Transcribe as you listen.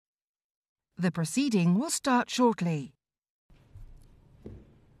The proceeding will start shortly.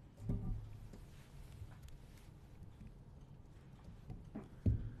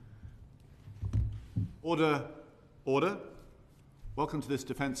 Order. Order. Welcome to this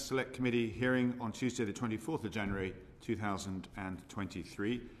Defence Select Committee hearing on Tuesday the 24th of January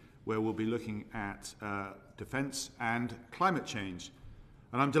 2023, where we'll be looking at defence and climate change.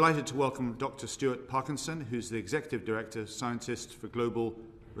 And I'm delighted to welcome Dr. Stuart Parkinson, who's the Executive Director, Scientist for Global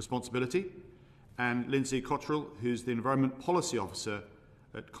Responsibility, and Linsey Cottrell, who's the Environment Policy Officer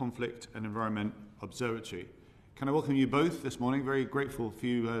at Conflict and Environment Observatory. Can I welcome you both this morning? Very grateful for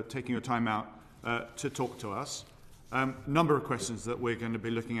you taking your time out to talk to us. Number of questions that we're going to be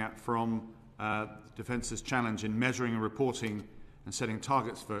looking at from Defence's challenge in measuring and reporting and setting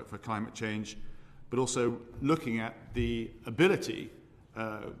targets for climate change, but also looking at the ability,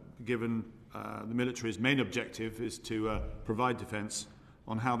 given the military's main objective is to provide defence,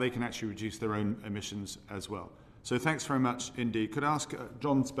 on how they can actually reduce their own emissions as well. So thanks very much indeed. Could I ask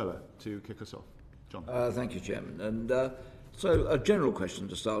John Speller to kick us off? John. Thank you, Chairman. And so a general question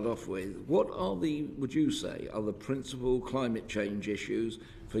to start off with. What are would you say, are the principal climate change issues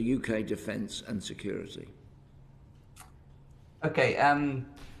for UK defence and security? Okay,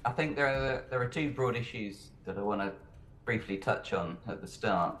 I think there are two broad issues that I want to briefly touch on at the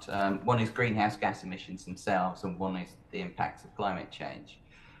start. One is greenhouse gas emissions themselves, and one is the impacts of climate change.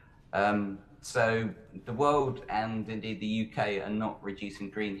 So the world and indeed the UK are not reducing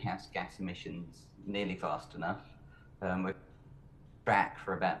greenhouse gas emissions nearly fast enough. We're back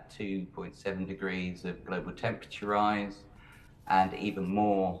for about 2.7 degrees of global temperature rise, and even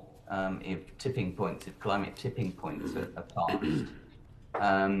more if climate tipping points are passed.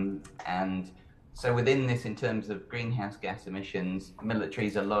 And so within this, in terms of greenhouse gas emissions,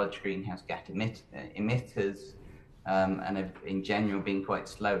 militaries are large greenhouse gas emitters and have in general been quite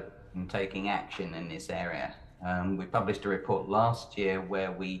slow in taking action in this area. We published a report last year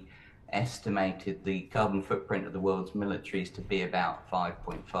where we estimated the carbon footprint of the world's militaries to be about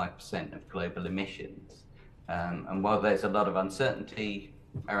 5.5% of global emissions. And while there's a lot of uncertainty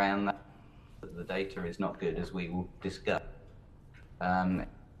around that, the data is not good, as we will discuss. It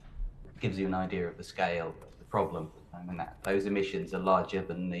gives you an idea of the scale of the problem. I mean, those emissions are larger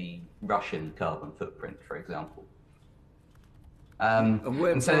than the Russian carbon footprint, for example. And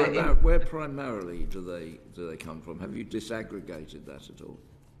where primarily do they come from? Have you disaggregated that at all?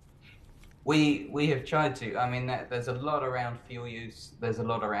 We have tried to. I mean, there's a lot around fuel use. There's a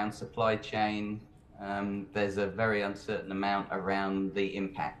lot around supply chain. There's a very uncertain amount around the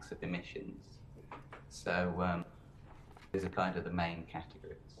impacts of emissions. So these are kind of the main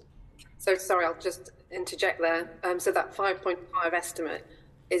categories. So sorry, I'll just interject there. So that 5.5 estimate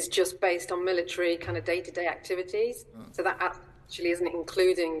is just based on military kind of day-to-day activities. So that actually isn't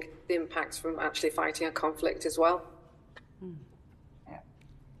including the impacts from actually fighting a conflict as well.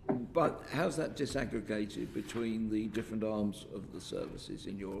 But how's that disaggregated between the different arms of the services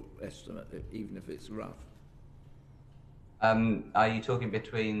in your estimate, even if it's rough? Are you talking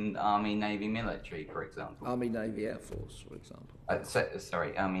between Army, Navy, military, for example? Army, Navy, Air Force, for example.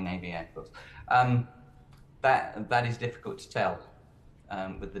 Sorry, Army, Navy, Air Force. That is difficult to tell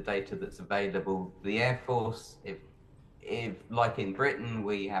with the data that's available. The Air Force, if like in Britain,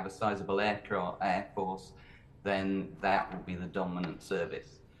 we have a sizable Air Force, then that will be the dominant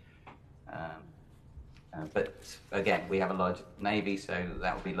service. But again, we have a large Navy, so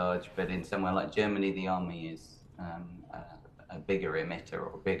that will be large. But in somewhere like Germany, the Army is a bigger emitter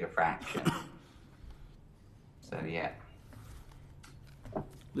or a bigger fraction. So yeah.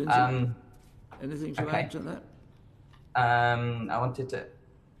 Linsey, anything to add to that? I wanted to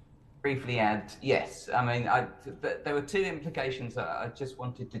briefly add, yes. I mean, there were two implications that I just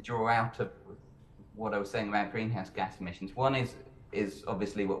wanted to draw out of what I was saying about greenhouse gas emissions. One is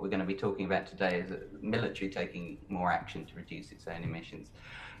obviously what we're going to be talking about today, is the military taking more action to reduce its own emissions.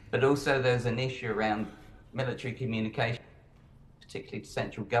 But also there's an issue around military communication, particularly to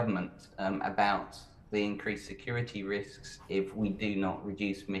central government, about the increased security risks if we do not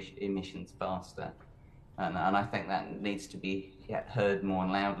reduce emissions faster. And I think that needs to be heard more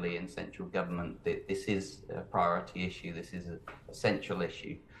loudly in central government. This is a priority issue. This is a central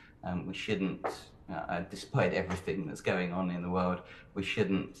issue. We shouldn't, despite everything that's going on in the world, we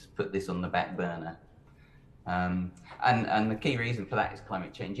shouldn't put this on the back burner. And the key reason for that is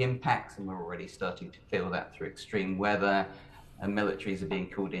climate change impacts, and we're already starting to feel that through extreme weather, and militaries are being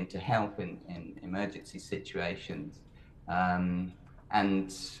called in to help in emergency situations.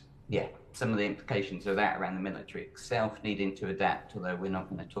 And yeah, some of the implications of that around the military itself needing to adapt, although we're not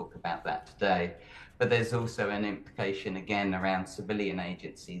going to talk about that today. But there's also an implication, again, around civilian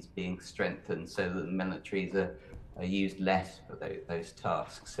agencies being strengthened so that the militaries are used less for those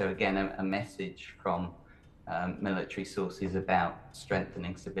tasks. So again, a message from military sources about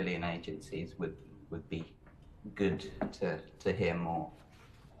strengthening civilian agencies would be good to hear more.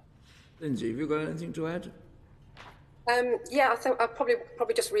 Linsey, have you got anything to add? Yeah, I think I'll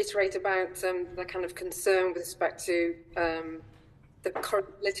probably just reiterate about the kind of concern with respect to the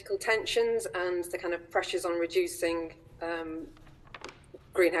current political tensions and the kind of pressures on reducing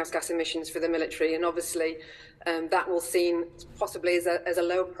greenhouse gas emissions for the military. And obviously that will seem possibly as a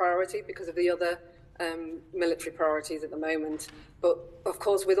low priority because of the other military priorities at the moment. But of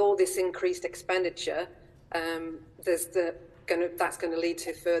course, with all this increased expenditure, that's going to lead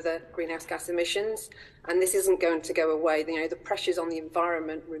to further greenhouse gas emissions, and this isn't going to go away. You know, the pressures on the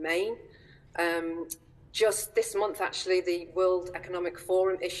environment remain. Just this month, actually, the World Economic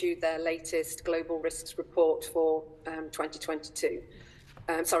Forum issued their latest global risks report for 2023.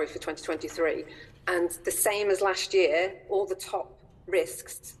 And the same as last year, all the top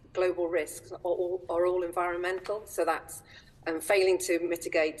risks, global risks, are all environmental. So that's failing to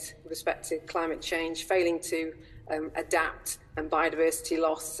mitigate with respect to climate change, failing to adapt, and biodiversity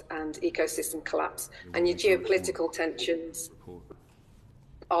loss and ecosystem collapse. And your geopolitical tensions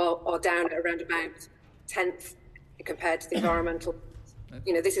are down at around about 10th compared to the environmental.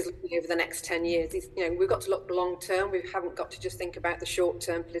 You know, this is looking over the next 10 years. We've got to look long term. We haven't got to just think about the short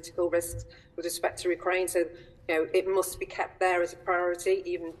term political risks with respect to Ukraine. So, it must be kept there as a priority,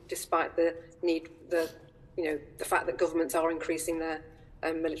 even despite the fact that governments are increasing their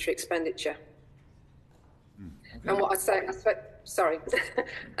military expenditure. Okay. And what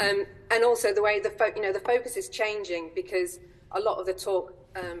and also the way the focus is changing, because a lot of the talk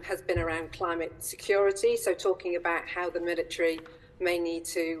has been around climate security. So talking about how the military may need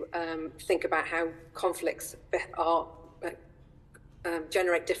to think about how conflicts are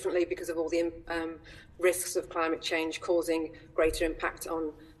generate differently because of all the risks of climate change causing greater impact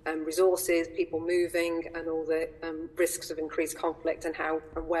on resources, people moving, and all the risks of increased conflict and how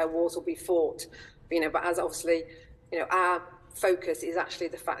and where wars will be fought. But as obviously, our focus is actually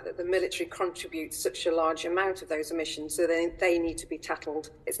the fact that the military contributes such a large amount of those emissions, so they need to be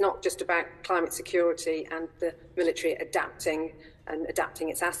tackled. It's not just about climate security and the military adapting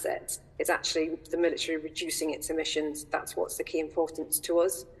its assets. It's actually the military reducing its emissions. That's what's the key importance to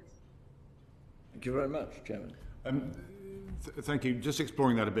us. Thank you very much, Chairman. Thank you. Just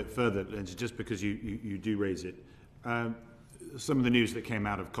exploring that a bit further, Linsey, just because you do raise it. Some of the news that came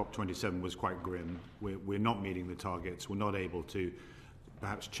out of COP27 was quite grim. We're not meeting the targets. We're not able to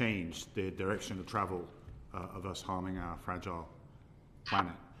perhaps change the direction of travel of us harming our fragile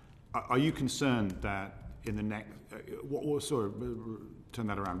planet. Are you concerned that in the next, turn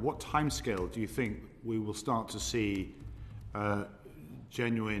that around, what timescale do you think we will start to see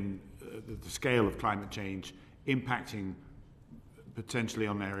genuine, the scale of climate change impacting potentially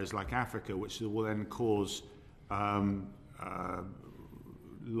on areas like Africa, which will then cause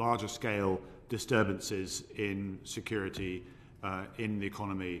larger scale disturbances in security, in the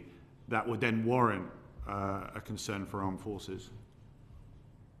economy, that would then warrant a concern for armed forces?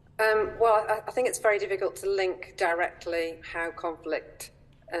 Well, I think it's very difficult to link directly how conflict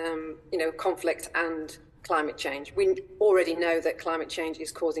and climate change. We already know that climate change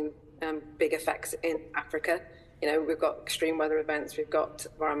is causing big effects in Africa. We've got extreme weather events, we've got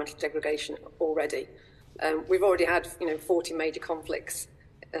environmental degradation already. We've already had, 40 major conflicts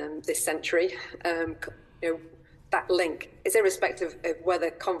this century. That link is irrespective of whether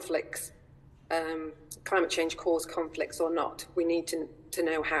climate change cause conflicts or not. We need to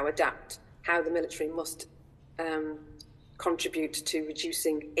know how the military must contribute to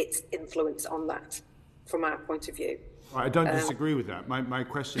reducing its influence on that, from our point of view. I don't disagree with that. My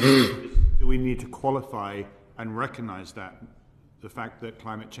question is, do we need to qualify and recognise that the fact that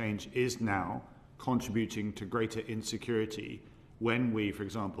climate change is now contributing to greater insecurity when we, for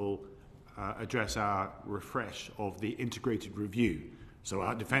example, address our refresh of the integrated review, so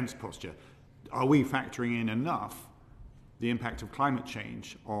our defence posture? Are we factoring in enough the impact of climate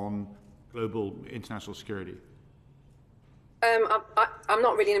change on global international security? I'm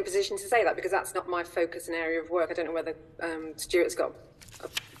not really in a position to say that, because that's not my focus and area of work. I don't know whether Stuart's got a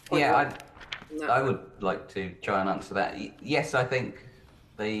point. Yeah, I would like to try and answer that. Yes, I think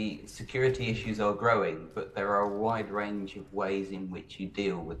the security issues are growing, but there are a wide range of ways in which you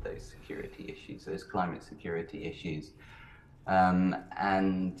deal with those security issues, those climate security issues.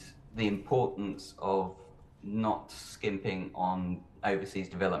 And the importance of not skimping on overseas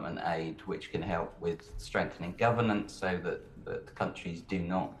development aid, which can help with strengthening governance so that countries do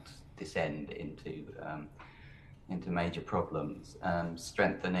not descend into major problems,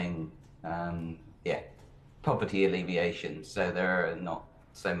 strengthening poverty alleviation, so there are not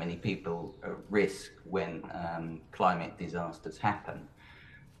so many people at risk when climate disasters happen.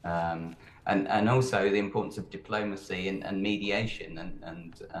 And also the importance of diplomacy and mediation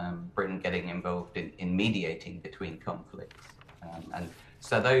and Britain getting involved in mediating between conflicts. And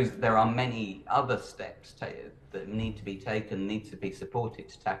so there are many other steps that need to be taken, need to be supported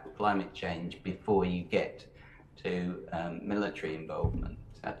to tackle climate change before you get to military involvement.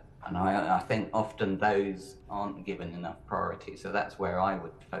 And I think often those aren't given enough priority. So that's where I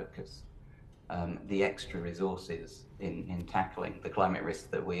would focus the extra resources in tackling the climate risks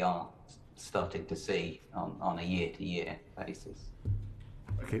that we are starting to see on a year-to-year basis.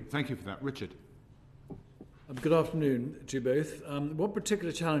 Okay, thank you for that. Richard. Good afternoon to you both. What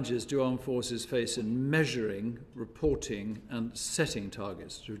particular challenges do armed forces face in measuring, reporting and setting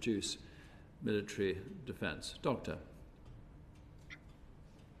targets to reduce military defence? Doctor.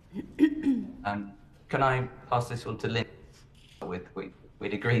 Can I pass this one to Lynn?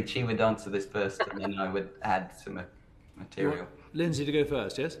 We'd agreed she would answer this first and then I would add some material. Linsey to go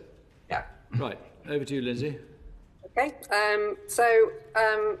first, yes? Yeah. Right, over to you, Linsey. Okay,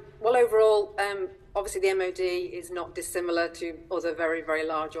 well, overall, obviously the MOD is not dissimilar to other very, very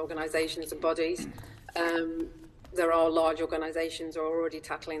large organisations and bodies. There are large organisations who are already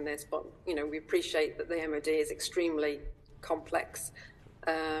tackling this, but, you know, we appreciate that the MOD is extremely complex,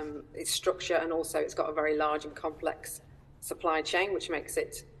 its structure, and also it's got a very large and complex supply chain, which makes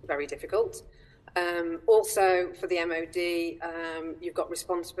it very difficult. Also, for the MOD, you've got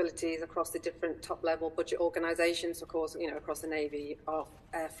responsibilities across the different top-level budget organisations, of course, you know, across the Navy,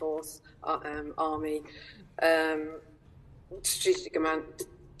 Air Force, Army, strategic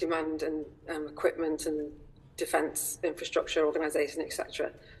demand and equipment and defence infrastructure organisation,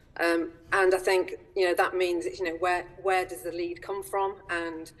 etc. And I think, you know, that means, you know, where does the lead come from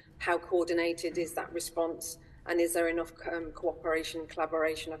and how coordinated is that response? And is there enough cooperation,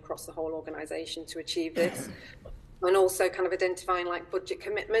 collaboration across the whole organisation to achieve this? And also kind of identifying like budget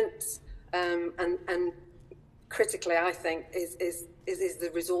commitments and critically, I think, is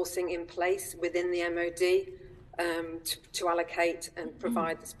the resourcing in place within the MOD to allocate and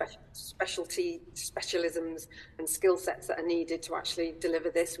provide the specialisms and skill sets that are needed to actually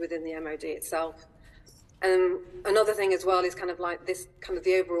deliver this within the MOD itself. Another thing as well is kind of like this, kind of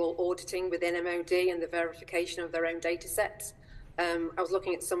the overall auditing within MOD and the verification of their own data sets. I was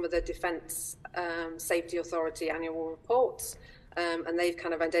looking at some of the Defence Safety Authority annual reports, and they've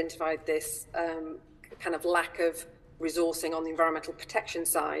kind of identified this kind of lack of resourcing on the environmental protection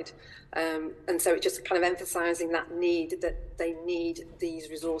side. And so it just kind of emphasising that need, that they need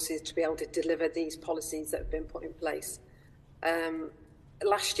these resources to be able to deliver these policies that have been put in place.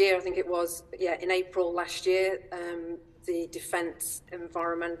 Last year, I think it was, in April last year, the Defence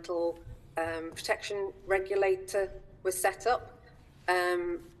Environmental Protection Regulator was set up.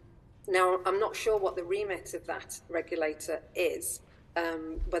 Now, I'm not sure what the remit of that regulator is,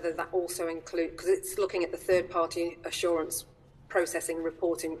 whether that also includes, because it's looking at the third-party assurance processing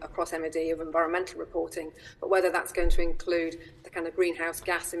reporting across MOD of environmental reporting, but whether that's going to include the kind of greenhouse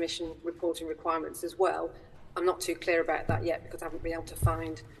gas emission reporting requirements as well. I'm not too clear about that yet because I haven't been able to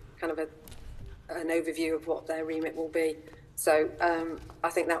find kind of an overview of what their remit will be. So I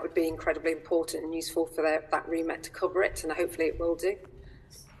think that would be incredibly important and useful for that remit to cover it, and hopefully it will do.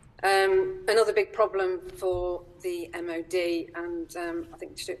 Another big problem for the MOD, and I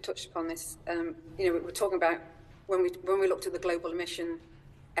think Stuart touched upon this, you know, we were talking about when we looked at the global emission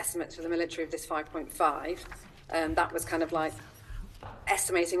estimates for the military of this 5.5, that was kind of like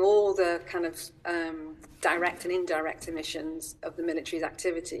estimating all the kind of direct and indirect emissions of the military's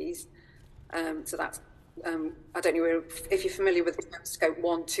activities. So that's, I don't know if you're familiar with scope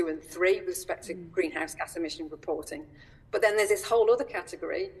 1, 2 and 3 with respect to greenhouse gas emission reporting. But then there's this whole other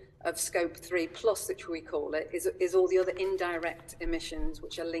category of scope 3 plus, which we call it, is all the other indirect emissions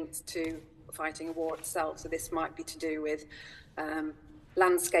which are linked to fighting a war itself. So this might be to do with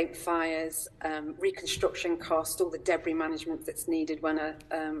landscape fires, reconstruction costs, all the debris management that's needed when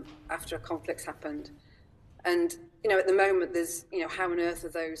after a conflict's happened. And, you know, at the moment there's, you know, how on earth are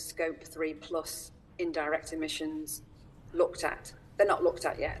those scope 3 plus indirect emissions looked at? They're not looked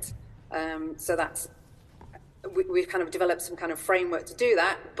at yet. So that's, we've kind of developed some kind of framework to do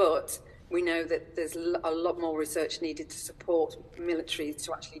that, but we know that there's a lot more research needed to support militaries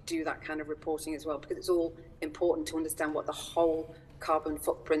to actually do that kind of reporting as well, because it's all important to understand what the whole carbon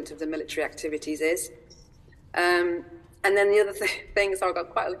footprint of the military activities is. And then the other thing, so I've got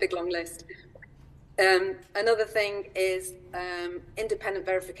quite a big long list. Another thing is independent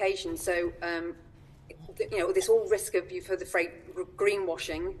verification. So, this all risk of, you've heard the phrase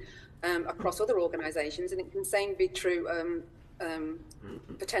greenwashing across other organisations, and it can same be true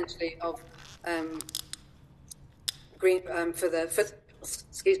potentially of for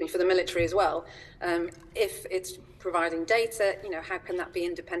the military as well. If it's providing data, how can that be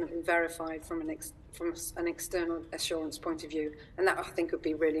independently verified from an external assurance point of view? And that, I think, would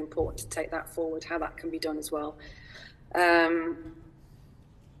be really important to take that forward, how that can be done as well. And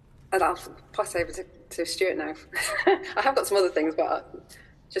I'll pass over to Stuart now. I have got some other things, but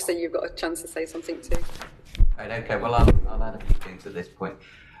just so you've got a chance to say something too. Right, okay, well, I'll add a few things at this point.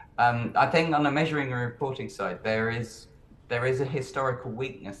 I think on the measuring and reporting side, there is a historical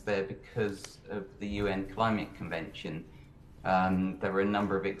weakness there because of the UN Climate Convention. There were a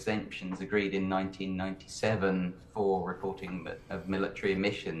number of exemptions agreed in 1997 for reporting of military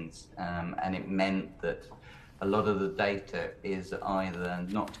emissions, and it meant that a lot of the data is either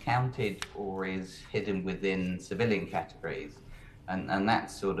not counted or is hidden within civilian categories, and that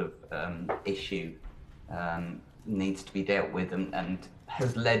sort of issue needs to be dealt with, and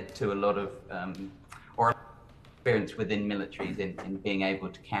has led to a lot of experience within militaries in being able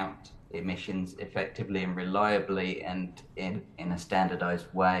to count emissions effectively and reliably and in a standardized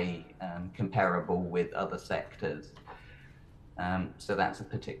way, comparable with other sectors. So that's a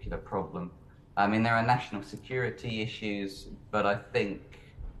particular problem. I mean, there are national security issues, but I think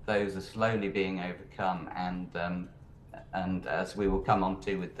those are slowly being overcome, and as we will come on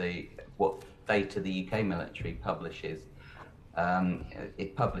to with what data the UK military publishes,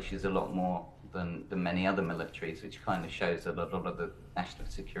 it publishes a lot more than many other militaries, which kind of shows that a lot of the national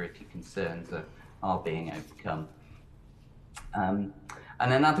security concerns are being overcome. And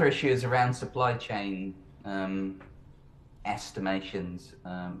another issue is around supply chain estimations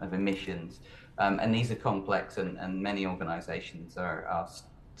of emissions, and these are complex, and many organisations are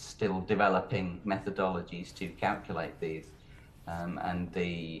still developing methodologies to calculate these, and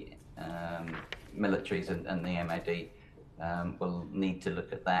the militaries and the MOD will need to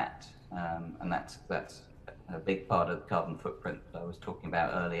look at that, and that's a big part of the carbon footprint that I was talking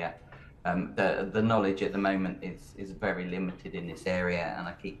about earlier. The knowledge at the moment is very limited in this area, and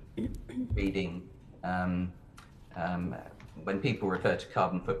I keep reading when people refer to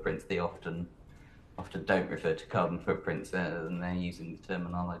carbon footprints, they often don't refer to carbon footprints, and they're using the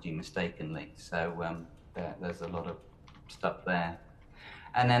terminology mistakenly. So there's a lot of stuff there.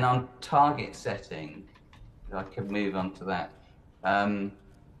 And then on target setting, I could move on to that.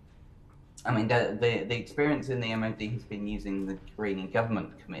 I mean, the experience in the MOD has been using the green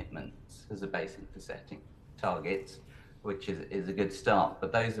government commitments as a basis for setting targets, which is a good start.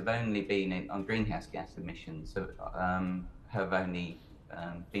 But those have only been on greenhouse gas emissions, have only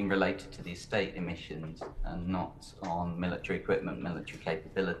been related to the estate emissions and not on military equipment, military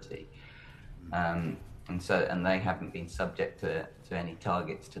capability. And they haven't been subject to any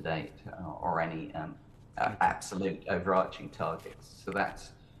targets to date, or any absolute overarching targets. So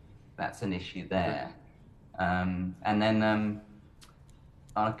that's an issue there. And then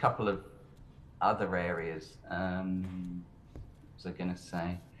on a couple of other areas, what was I going to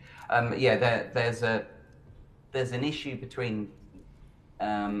say? There's an issue between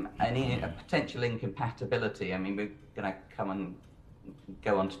a potential incompatibility. I mean, we're going to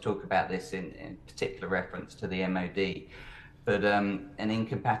go on to talk about this in particular reference to the MOD, but an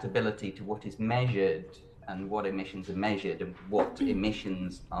incompatibility to what is measured and what emissions are measured, and what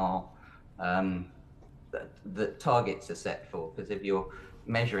emissions are that targets are set for. Because if you're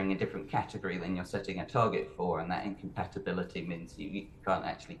measuring a different category than you're setting a target for, and that incompatibility means you can't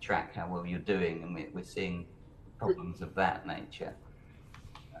actually track how well you're doing, and we're seeing problems of that nature.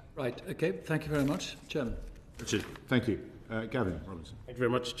 Right, okay, thank you very much. Chairman. Richard, thank you. Gavin Robinson. Thank you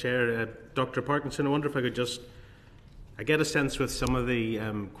very much, Chair. Dr. Parkinson, I wonder if I could I get a sense with some of the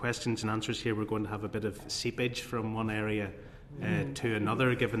questions and answers here, we're going to have a bit of seepage from one area to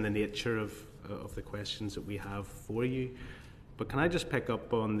another, given the nature of the questions that we have for you. But can I just pick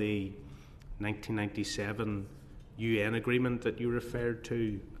up on the 1997 UN agreement that you referred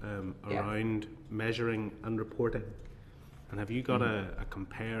to around measuring and reporting? And have you got a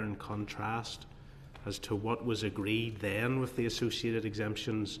compare and contrast as to what was agreed then with the associated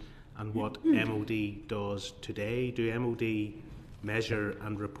exemptions and what MOD does today? Do MOD measure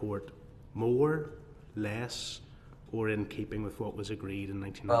and report more, less, or in keeping with what was agreed in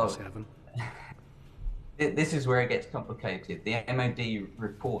 1997? Well, this is where it gets complicated. The MOD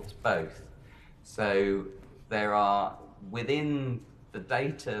reports both. So there are, within the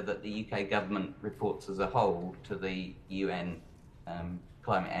data that the UK government reports as a whole to the UN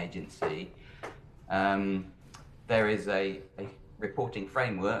Climate Agency, there is a reporting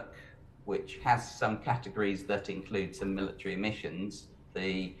framework which has some categories that include some military emissions.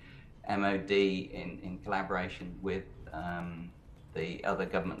 The MOD, in collaboration with the other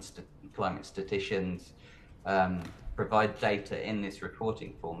government climate statisticians, provide data in this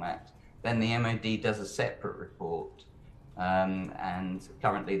reporting format. Then the MOD does a separate report, and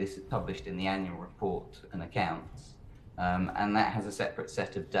currently this is published in the annual report and accounts, and that has a separate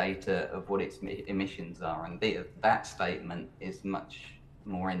set of data of what its emissions are, and that statement is much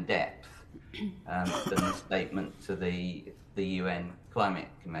more in depth than the statement to the UN Climate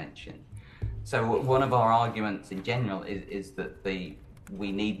Convention. So one of our arguments in general is that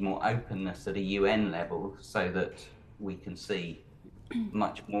we need more openness at a UN level so that we can see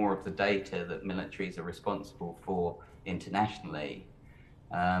much more of the data that militaries are responsible for internationally,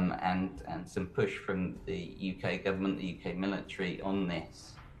 and some push from the UK government, the UK military on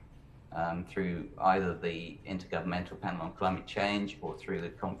this through either the Intergovernmental Panel on Climate Change or through the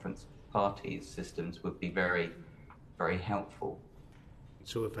Conference of Parties systems would be very, very helpful.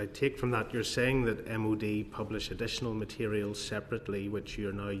 So if I take from that, you're saying that MOD publish additional materials separately, which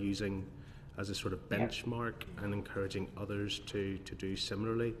you're now using as a sort of benchmark and encouraging others to do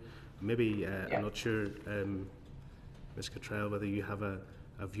similarly. Maybe, I'm not sure, Ms. Cottrell, whether you have a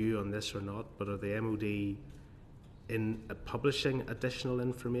view on this or not, but are the MOD publishing additional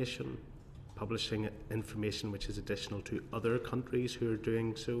information, publishing information which is additional to other countries who are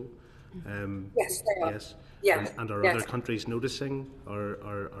doing so? Yes, they are. Yes. Yes. And are other countries noticing, or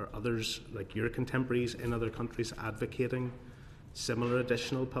are others, like your contemporaries in other countries, advocating similar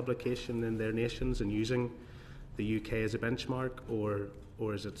additional publication in their nations and using the UK as a benchmark, or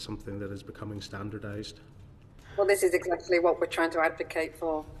is it something that is becoming standardised? Well, this is exactly what we're trying to advocate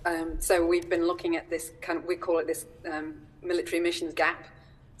for. So we've been looking at this we call it this military emissions gap.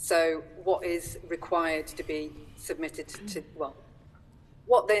 So what is required to be submitted to,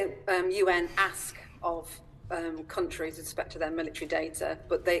 what the UN ask of countries with respect to their military data,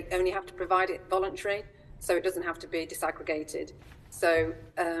 but they only have to provide it voluntary, so it doesn't have to be disaggregated. So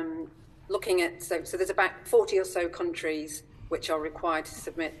looking at, so there's about 40 or so countries which are required to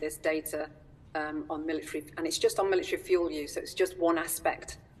submit this data on military, and it's just on military fuel use, so it's just one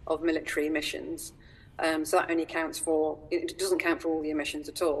aspect of military emissions. So that only counts for, it doesn't count for all the emissions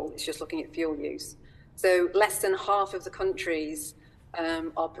at all, it's just looking at fuel use. So less than half of the countries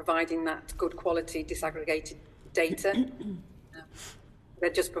are providing that good quality disaggregated data. They're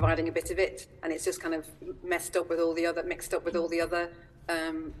just providing a bit of it, and it's just kind of mixed up with all the other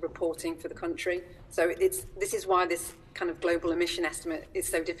reporting for the country. So this is why this kind of global emission estimate is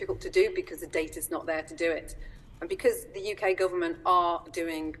so difficult to do, because the data's not there to do it. And because the UK government are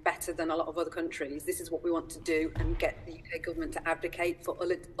doing better than a lot of other countries, this is what we want to do, and get the UK government to advocate for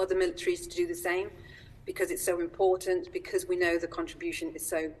other militaries to do the same, because it's so important, because we know the contribution is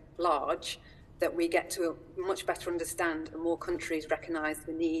so large that we get to much better understand, and more countries recognise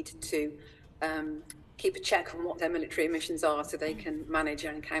the need to keep a check on what their military emissions are, so they can manage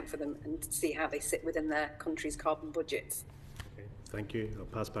and account for them and see how they sit within their country's carbon budgets. Okay, thank you. I'll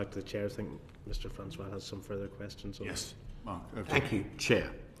pass back to the Chair. I think Mr. Francois has some further questions. Yes. Mark, thank you, Chair.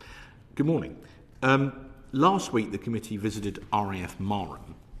 Good morning. Last week the committee visited RAF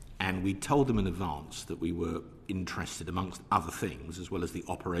Marham, and we told them in advance that we were interested, amongst other things, as well as the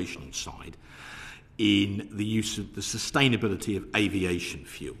operational side, in the use of the sustainability of aviation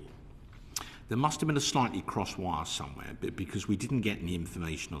fuel. There must have been a slightly cross wire somewhere, but because we didn't get any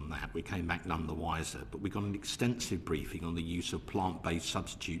information on that, we came back none the wiser. But we got an extensive briefing on the use of plant-based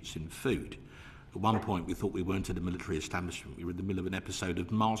substitutes in food. At one point, we thought we weren't at a military establishment. We were in the middle of an episode of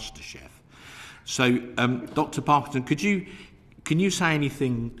MasterChef. So, Dr. Parkinson, can you say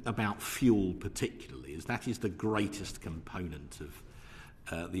anything about fuel particularly, as that is the greatest component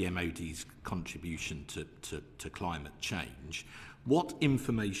of the MOD's contribution to climate change? What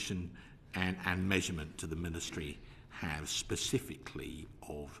information and measurement do the Ministry have specifically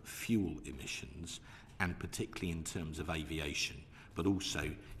of fuel emissions, and particularly in terms of aviation? But also,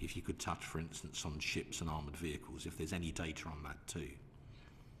 if you could touch, for instance, on ships and armoured vehicles, if there's any data on that too.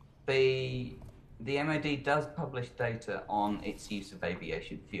 The MOD does publish data on its use of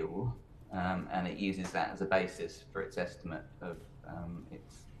aviation fuel, and it uses that as a basis for its estimate of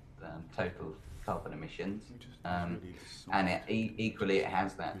its total carbon emissions. And equally, it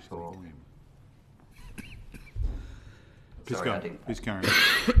has that for... Please carry on.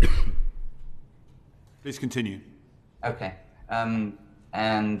 Please continue. Okay.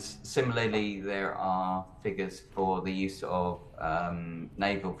 And similarly, there are figures for the use of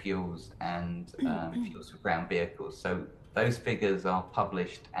naval fuels and fuels for ground vehicles. So those figures are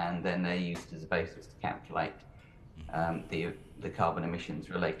published, and then they're used as a basis to calculate the carbon emissions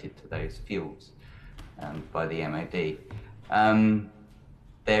related to those fuels by the MOD.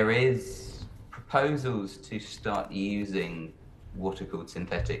 There is proposals to start using what are called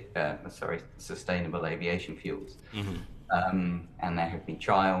sustainable aviation fuels. And there have been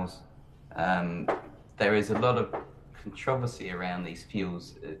trials. There is a lot of controversy around these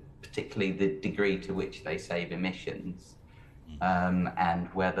fuels, particularly the degree to which they save emissions, and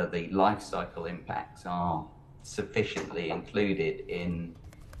whether the life cycle impacts are sufficiently included in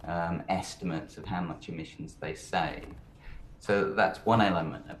estimates of how much emissions they save. So that's one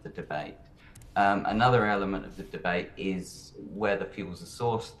element of the debate. Another element of the debate is where the fuels are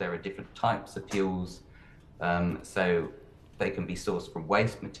sourced. There are different types of fuels. So they can be sourced from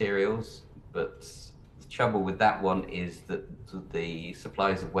waste materials, but the trouble with that one is that the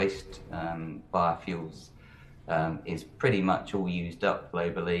supplies of waste biofuels is pretty much all used up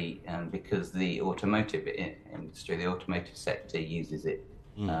globally, because the automotive industry, the automotive sector uses it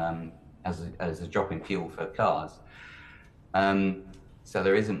as a drop-in fuel for cars. So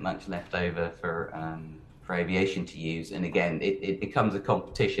there isn't much left over for aviation to use, and again, it becomes a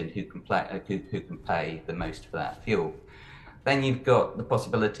competition who can pay the most for that fuel. Then you've got the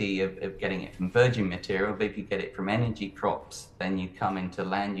possibility of getting it from virgin material, but if you get it from energy crops, then you come into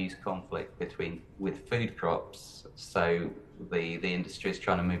land use conflict with food crops. So the industry is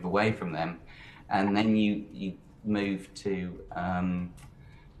trying to move away from them, and then you move to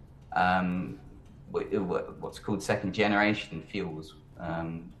what's called second generation fuels,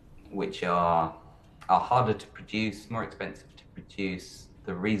 which are harder to produce, more expensive to produce.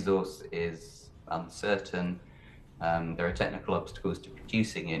 The resource is uncertain. There are technical obstacles to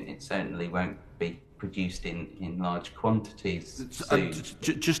producing it. It certainly won't be produced in large quantities soon.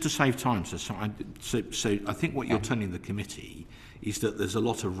 Just to save time, so I think what you're telling the committee is that there's a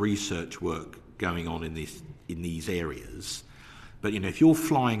lot of research work going on in these areas. But if you're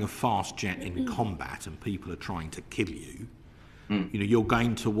flying a fast jet in combat and people are trying to kill you, you're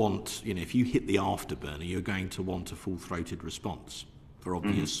going to want, if you hit the afterburner, you're going to want a full-throated response for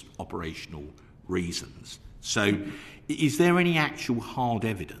obvious operational reasons. So is there any actual hard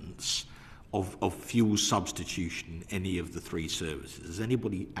evidence of fuel substitution in any of the three services? Has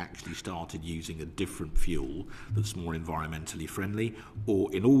anybody actually started using a different fuel that's more environmentally friendly?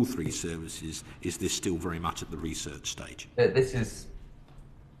 Or in all three services, is this still very much at the research stage? This is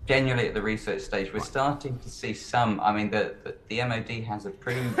genuinely at the research stage. We're starting to see some, the MOD has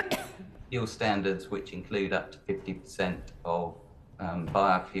approved fuel standards which include up to 50% of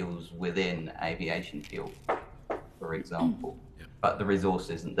biofuels within aviation fuel, for example, but the resource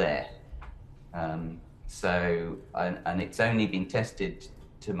isn't there. And it's only been tested,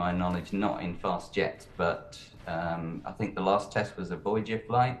 to my knowledge, not in fast jets, but I think the last test was a Voyager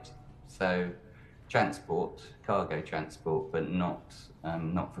flight, so transport, cargo transport, but not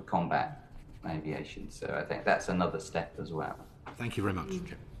for combat aviation. So I think that's another step as well. Thank you very much.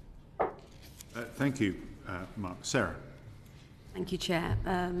 Thank you, Mark. Sarah. Thank you, Chair.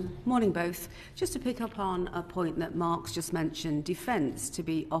 Morning, both. Just to pick up on a point that Mark's just mentioned, defence, to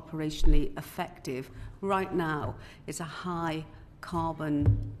be operationally effective right now, is a high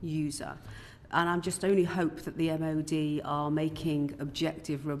carbon user. And I'm just only hope that the MOD are making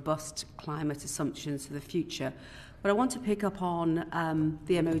objective, robust climate assumptions for the future. But I want to pick up on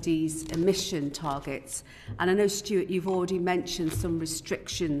the MOD's emission targets. And I know, Stuart, you've already mentioned some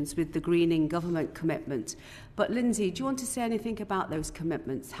restrictions with the greening government commitment. But Linsey, do you want to say anything about those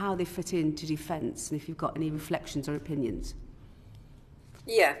commitments, how they fit into defence, and if you've got any reflections or opinions?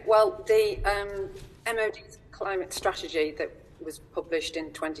 Yeah, well, the MOD's climate strategy that was published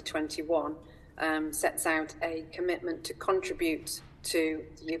in 2021 sets out a commitment to contribute to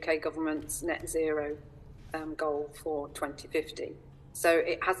the UK government's net zero goal for 2050. So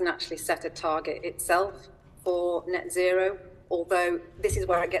it hasn't actually set a target itself for net zero, although this is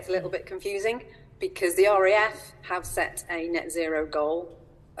where it gets a little bit confusing, because the RAF have set a net zero goal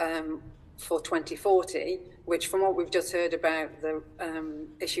for 2040, which, from what we've just heard about the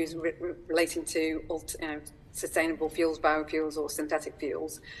issues relating to sustainable fuels, biofuels or synthetic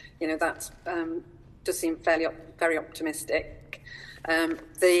fuels, that does seem very optimistic.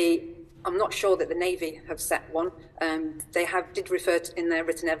 I'm not sure that the Navy have set one. They did refer in their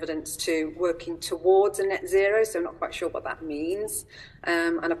written evidence to working towards a net zero, so I'm not quite sure what that means.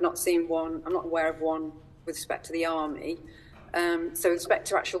 And I've not seen one, I'm not aware of one with respect to the Army. So with respect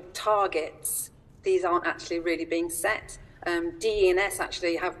to actual targets, these aren't actually really being set. DE&S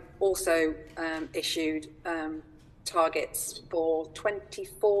actually have also issued targets for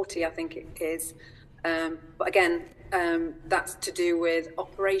 2040, I think it is. But again, that's to do with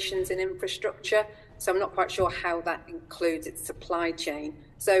operations and infrastructure. So I'm not quite sure how that includes its supply chain.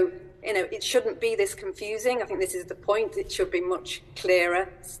 So, it shouldn't be this confusing. I think this is the point. It should be much clearer,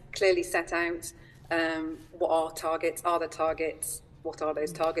 clearly set out what our targets are. The targets, what are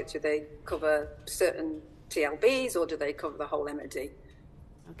those targets? Do they cover certain TLBs or do they cover the whole MOD?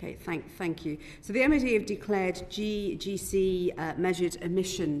 Okay, thank you. So the MOD have declared GC measured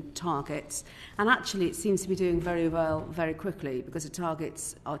emission targets, and actually it seems to be doing very well very quickly because the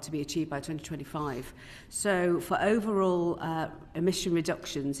targets are to be achieved by 2025. So for overall emission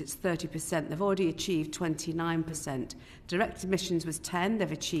reductions, it's 30%. They've already achieved 29%. Direct emissions was 10,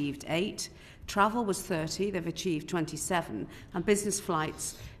 they've achieved 8. Travel was 30, they've achieved 27. And business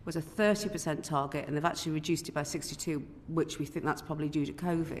flights was a 30% target, and they've actually reduced it by 62, which we think that's probably due to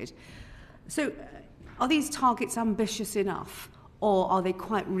COVID. So are these targets ambitious enough, or are they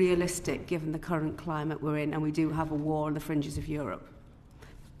quite realistic given the current climate we're in and we do have a war on the fringes of Europe?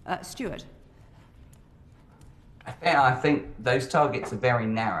 Stuart? I think those targets are very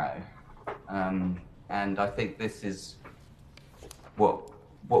narrow, and I think this is what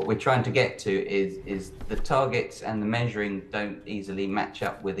we're trying to get to is the targets and the measuring don't easily match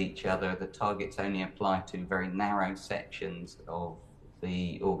up with each other. The targets only apply to very narrow sections of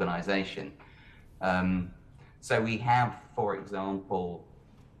the organisation. So we have, for example,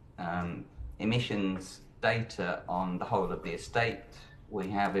 emissions data on the whole of the estate. We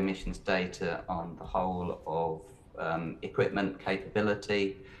have emissions data on the whole of equipment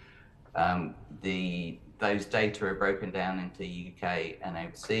capability. Those data are broken down into UK and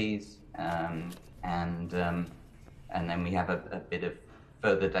overseas, and then we have a bit of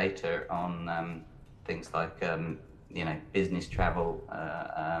further data on things like business travel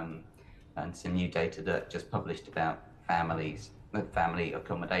and some new data that just published about family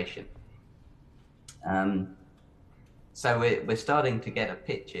accommodation. So we're starting to get a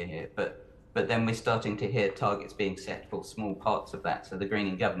picture here, but then we're starting to hear targets being set for small parts of that. So the Green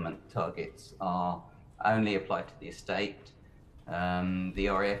and Government targets are only apply to the estate. The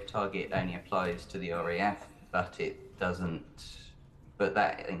RAF target only applies to the RAF, but it doesn't. But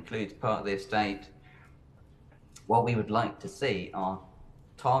that includes part of the estate. What we would like to see are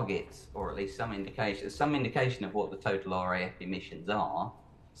targets, or at least some indication of what the total RAF emissions are,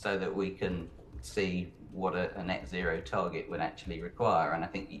 so that we can see what a net zero target would actually require. And I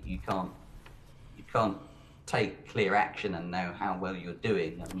think you can't take clear action and know how well you're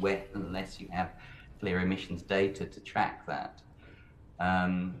doing unless you have clear emissions data to track that.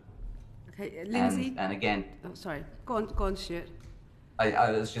 Okay, Linsey. And again, oh, sorry. Go on, Stuart. I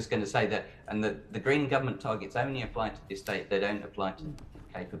was just going to say that, and the Green Government targets only apply to the estate. They don't apply to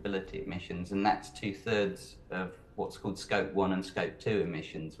capability emissions, and that's 2/3 of what's called Scope 1 and Scope 2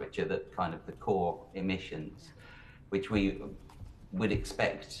 emissions, which are the kind of the core emissions, which we would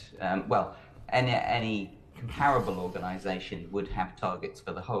expect. Any comparable organisation would have targets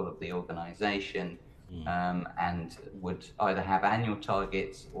for the whole of the organisation. And would either have annual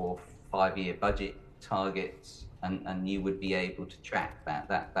targets or 5-year budget targets, and you would be able to track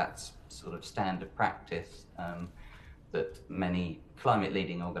that's sort of standard practice that many climate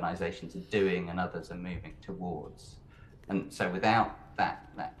leading organisations are doing and others are moving towards. And so without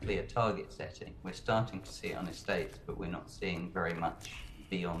that clear target setting, we're starting to see it on estates, but we're not seeing very much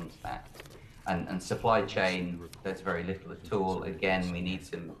beyond that. And supply chain, there's very little at all. Again, we need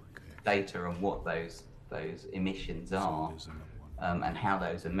some data on what those emissions are and how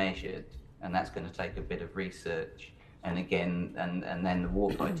those are measured, and that's going to take a bit of research. And again, and then the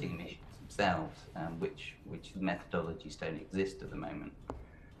warfighting emissions themselves, which the methodologies don't exist at the moment.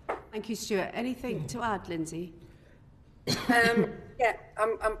 Thank you, Stuart. Anything to add, Linsey? Yeah,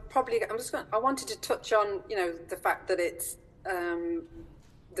 I wanted to touch on the fact that it's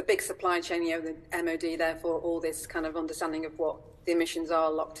the big supply chain, the MOD, therefore all this kind of understanding of what the emissions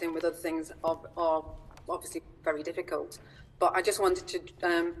are locked in with other things are obviously very difficult. But I just wanted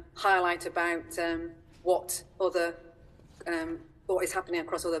to highlight about what is happening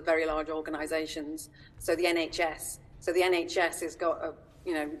across other very large organisations. So the NHS. So the NHS has got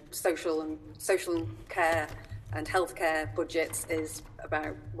social care and healthcare budgets is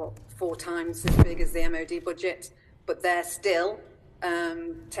about 4 times as big as the MOD budget, but they're still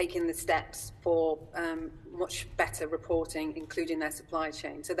taking the steps for much better reporting, including their supply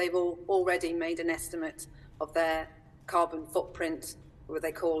chain. So they've already made an estimate of their carbon footprint, or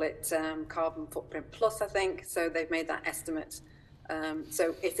they call it carbon footprint plus, I think. So they've made that estimate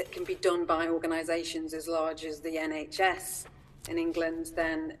So if it can be done by organisations as large as the NHS in England,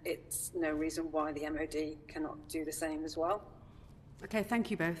 then it's no reason why the MOD cannot do the same as well. Okay, thank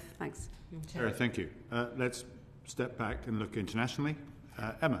you both. Thanks. Sarah, thank you. Let's step back and look internationally.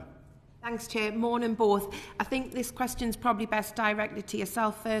 Emma. Thanks, Chair. Morning, both. I think this question's probably best directed to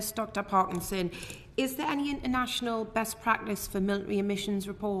yourself first, Dr. Parkinson. Is there any international best practice for military emissions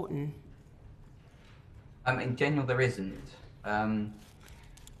reporting? In general, there isn't.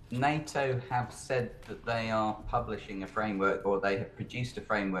 NATO have said that they are publishing a framework, or they have produced a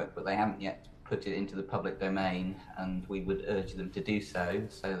framework, but they haven't yet put it into the public domain, and we would urge them to do so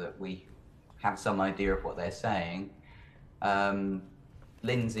that we have some idea of what they're saying.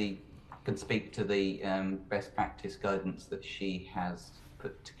 Linsey can speak to the best practice guidance that she has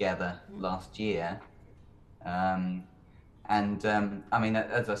put together last year. I mean,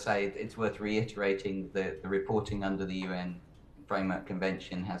 as I say, it's worth reiterating that the reporting under the UN Framework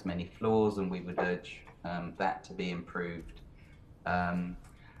Convention has many flaws, and we would urge that to be improved. The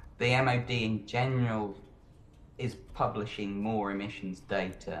MOD in general is publishing more emissions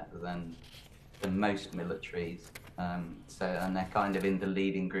data than most militaries. And they're kind of in the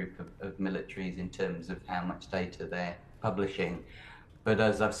leading group of militaries in terms of how much data they're publishing. But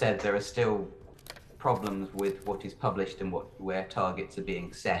as I've said, there are still problems with what is published and where targets are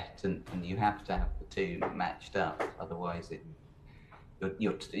being set, and you have to have the two matched up. Otherwise,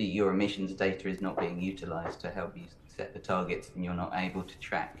 your emissions data is not being utilised to help you set the targets, and you're not able to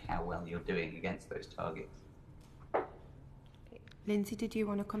track how well you're doing against those targets. Linsey, did you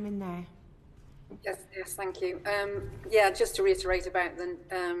want to come in there? Yes, thank you. Yeah, just to reiterate about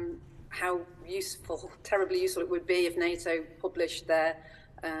how terribly useful it would be if NATO published their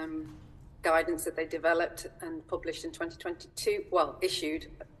guidance that they developed and published in 2022, well, issued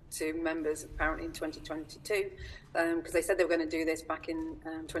to members apparently in 2022, because they said they were going to do this back in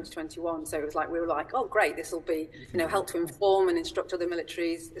 2021. So it was like, we were like, oh great, this will be, help to inform and instruct other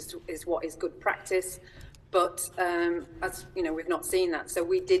militaries is what is good practice. But as you know, we've not seen that. So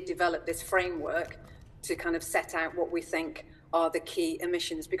we did develop this framework to kind of set out what we think are the key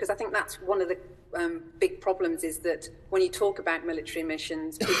emissions, because I think that's one of the big problems, is that when you talk about military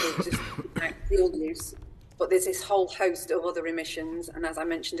emissions, people just talk about fuel use, but there's this whole host of other emissions, and as I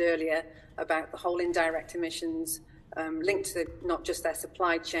mentioned earlier, about the whole indirect emissions linked to not just their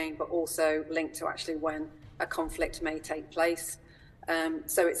supply chain, but also linked to actually when a conflict may take place.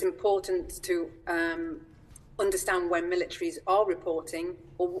 So it's important to understand when militaries are reporting,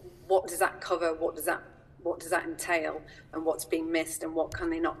 or what does that cover, what does that entail, and what's being missed, and what can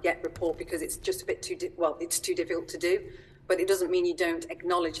they not yet report, because it's just a bit too it's too difficult to do. But it doesn't mean you don't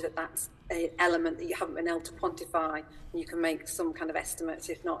acknowledge that that's an element that you haven't been able to quantify, and you can make some kind of estimates,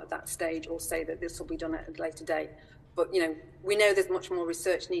 if not at that stage, or say that this will be done at a later date. But we know there's much more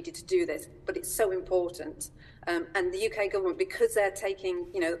research needed to do this, but it's so important. And the UK government, because they're taking,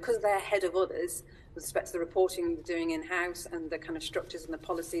 because they're ahead of others with respect to the reporting they're doing in-house and the kind of structures and the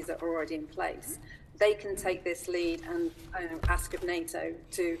policies that are already in place, they can take this lead and ask of NATO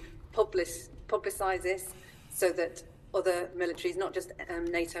to publicise this, so that other militaries, not just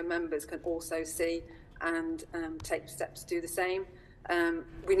NATO members, can also see and take steps to do the same.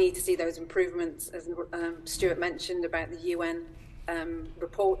 We need to see those improvements, as Stuart mentioned, about the UN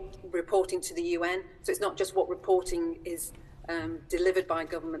reporting to the UN. So it's not just what reporting is delivered by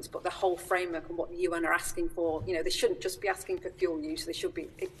governments, but the whole framework and what the UN are asking for. They shouldn't just be asking for fuel use. They should be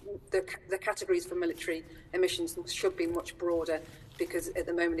the categories for military emissions should be much broader, because at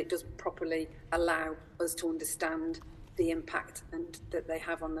the moment it doesn't properly allow us to understand the impact and that they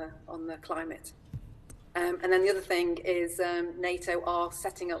have on the climate. And then the other thing is NATO are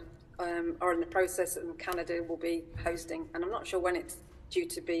setting up, are in the process, and Canada will be hosting, and I'm not sure when it's due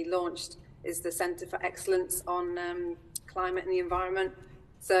to be launched, is the Centre for Excellence on Climate and the Environment.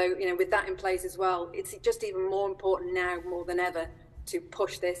 So, with that in place as well, it's just even more important now, more than ever, to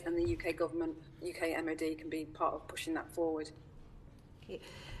push this, and the UK government, UK MOD can be part of pushing that forward. Okay.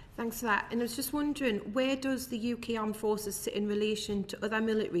 Thanks for that. And I was just wondering, where does the UK Armed Forces sit in relation to other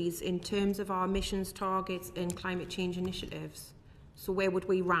militaries in terms of our emissions targets and climate change initiatives? So where would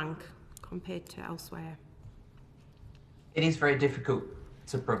we rank compared to elsewhere? It is very difficult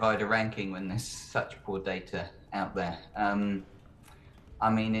to provide a ranking when there's such poor data out there. I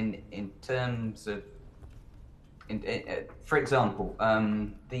mean, in terms of, for example,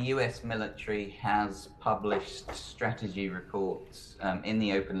 the US military has published strategy reports in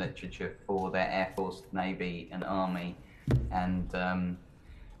the open literature for their Air Force, Navy and Army, and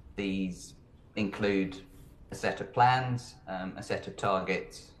these include a set of plans, a set of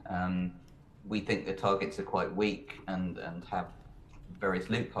targets. We think the targets are quite weak and have various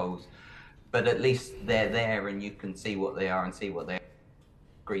loopholes, but at least they're there and you can see what they are and see what they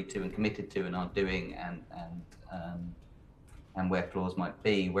agreed to and committed to and are doing, and where flaws might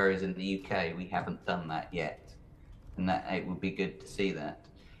be. Whereas in the UK, we haven't done that yet, and that it would be good to see that.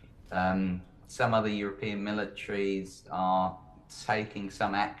 Some other European militaries are taking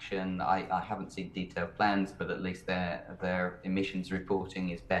some action. I haven't seen detailed plans, but at least their emissions reporting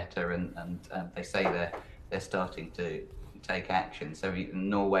is better, and they say they're starting to take action. So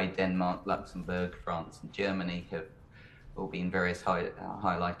Norway, Denmark, Luxembourg, France, and Germany have all been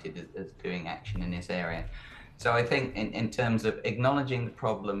highlighted as doing action in this area. So I think in terms of acknowledging the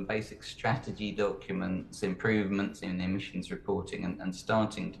problem, basic strategy documents, improvements in emissions reporting, and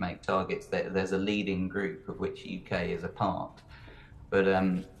starting to make targets, there's a leading group of which UK is a part. But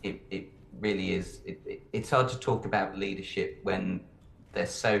it really is, it's hard to talk about leadership when they're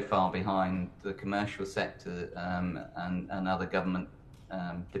so far behind the commercial sector and other government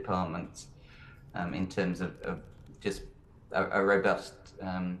departments in terms of just a robust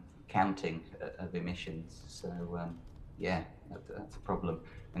counting of emissions. So yeah, that's a problem.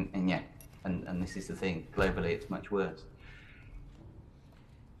 And this is the thing, globally it's much worse.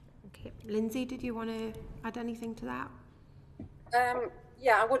 Okay, Linsey, did you want to add anything to that?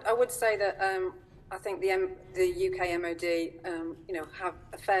 Yeah, I would say that I think the UK MOD, have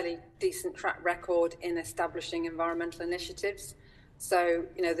a fairly decent track record in establishing environmental initiatives. So,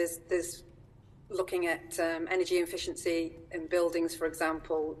 there's looking at energy efficiency in buildings, for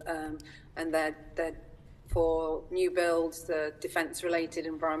example, and they're for new builds, the defence-related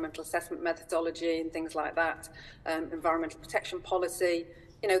environmental assessment methodology and things like that, environmental protection policy.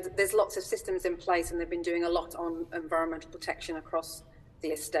 There's lots of systems in place, and they've been doing a lot on environmental protection across the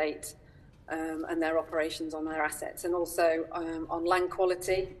estate and their operations on their assets, and also on land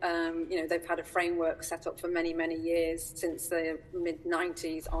quality. They've had a framework set up for many, many years, since the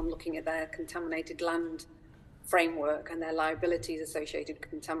mid-90s, on looking at their contaminated land framework and their liabilities associated with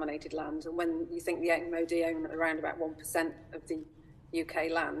contaminated land. And when you think the MOD own around about 1% of the UK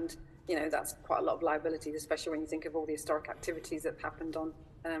land, that's quite a lot of liabilities, especially when you think of all the historic activities that have happened on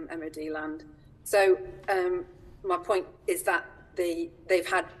MOD land. So my point is that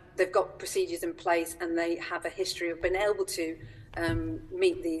they've got procedures in place, and they have a history of being able to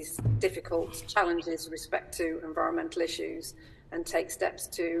meet these difficult challenges with respect to environmental issues and take steps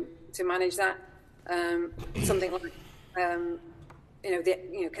to manage that. Something like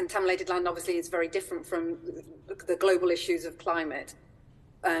contaminated land obviously is very different from the global issues of climate,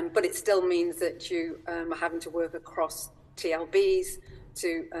 but it still means that you are having to work across TLBs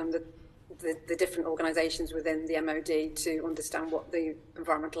to the different organisations within the MOD to understand what the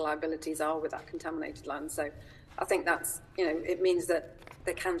environmental liabilities are with that contaminated land. So I think that's, it means that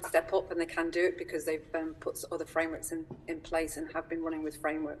they can step up and they can do it because they've put other frameworks in place and have been running with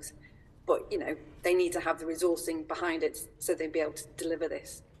frameworks. But, they need to have the resourcing behind it so they'll be able to deliver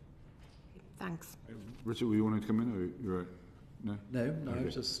this. Thanks. Richard, were you wanting to come in, or you're right? No? No, Okay. I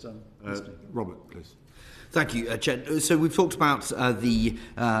was just... Robert, please. Thank you, Chair. So we've talked about the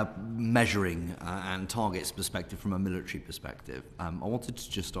measuring and targets perspective from a military perspective. I wanted to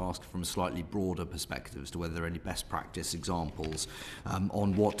just ask from a slightly broader perspective as to whether there are any best practice examples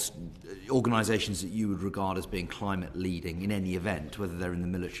on what organisations that you would regard as being climate leading in any event, whether they're in the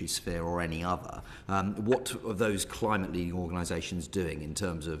military sphere or any other. What are those climate leading organisations doing in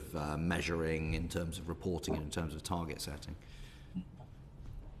terms of measuring, in terms of reporting, and in terms of target setting?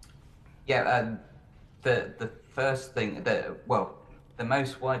 Yeah, the first thing, the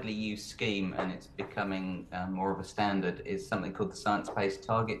most widely used scheme, and it's becoming more of a standard, is something called the Science-Based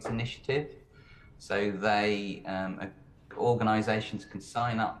Targets Initiative. So organisations can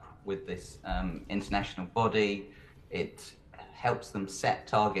sign up with this international body. It helps them set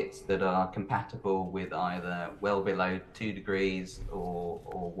targets that are compatible with either well below 2 degrees or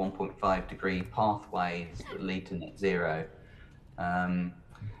 1.5 degree pathways that lead to net zero.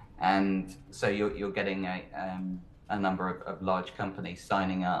 And so you're getting a number of large companies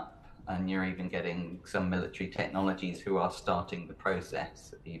signing up, and you're even getting some military technologies who are starting the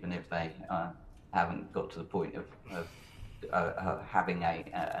process, even if they haven't got to the point of having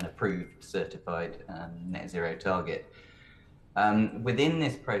an approved, certified net zero target. Within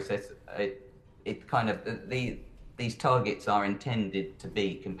this process, these targets are intended to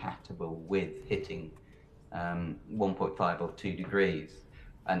be compatible with hitting 1.5 or 2 degrees.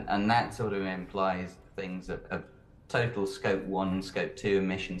 And that sort of implies things of total Scope 1, Scope 2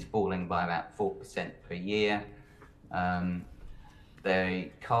 emissions falling by about 4% per year. The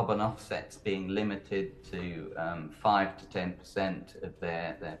carbon offsets being limited to 5 to 10% of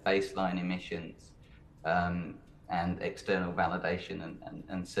their baseline emissions. and external validation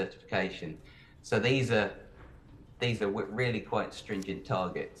and certification. So these are really quite stringent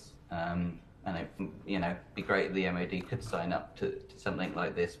targets. And it, be great if the MOD could sign up to something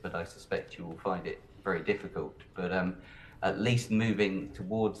like this, but I suspect you will find it very difficult. But at least moving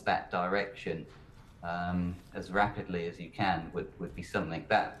towards that direction as rapidly as you can would be something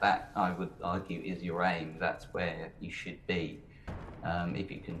that I would argue is your aim. That's where you should be. If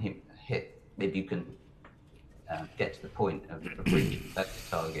you can if you can get to the point of reaching those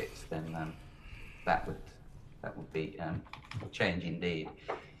targets, then that would be a change indeed.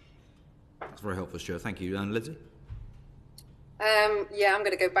 That's very helpful, Stuart. Thank you. And Linsey? Yeah, I'm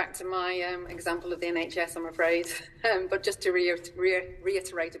going to go back to my example of the NHS, I'm afraid, but just to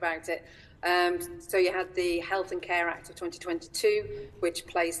reiterate about it. So you had the Health and Care Act of 2022, which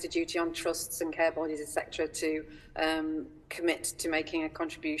placed a duty on trusts and care bodies, etc., to commit to making a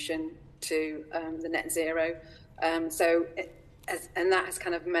contribution to the net zero. And that has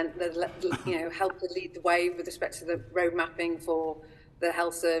kind of meant that, helped to lead the way with respect to the road mapping for the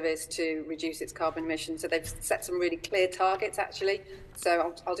health service to reduce its carbon emissions. So they've set some really clear targets, actually.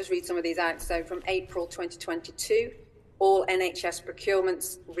 So I'll just read some of these out. So from April 2022, all NHS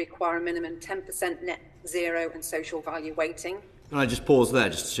procurements require a minimum 10% net zero and social value weighting. Can I just pause there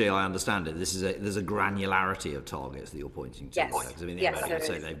just to see I understand it? There's a granularity of targets that you're pointing to. Yes. Because the MOD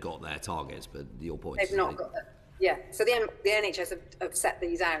say they've got their targets, but you're pointing they've not got that. Yeah. So the NHS have set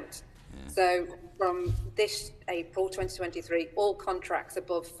these out. Yeah. So from this April 2023, all contracts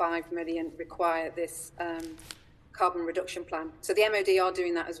above 5 million require this carbon reduction plan. So the MOD are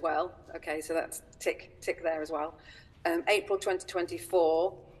doing that as well. Okay, so that's tick there as well. April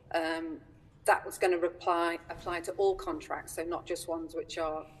 2024, that was going to apply to all contracts, so not just ones which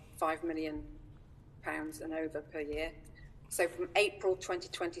are £5 million and over per year. So from April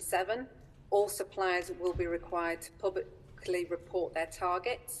 2027, all suppliers will be required to publicly report their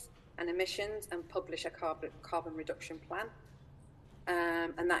targets and emissions and publish a carbon reduction plan.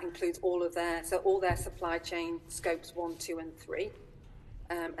 And that includes all their supply chain scopes 1, 2 and 3.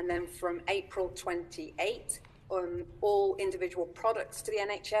 And then from April 28, all individual products to the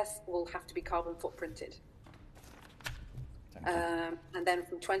NHS will have to be carbon footprinted. And then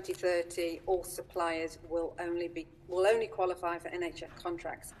from 2030, all suppliers will only qualify for NHS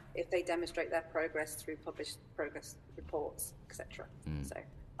contracts if they demonstrate their progress through published progress reports, etc. So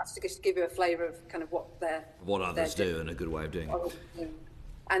that's to just give you a flavour of kind of what others do and a good way of doing it.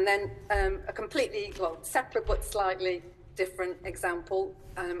 And then a completely separate but slightly different example.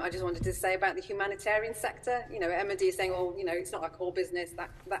 I just wanted to say about the humanitarian sector. MOD is saying, it's not our core business.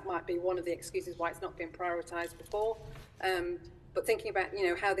 That might be one of the excuses why it's not been prioritised before. But thinking about,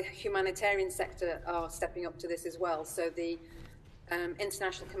 how the humanitarian sector are stepping up to this as well. So the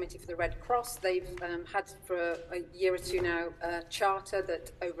International Committee for the Red Cross, they've had for a year or two now a charter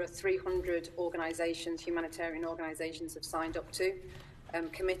that over 300 organisations, humanitarian organisations, have signed up to,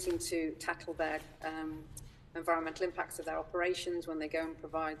 committing to tackle their environmental impacts of their operations when they go and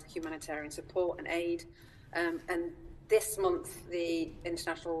provide humanitarian support and aid. And this month, the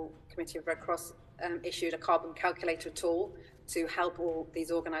International Committee of Red Cross issued a carbon calculator tool to help all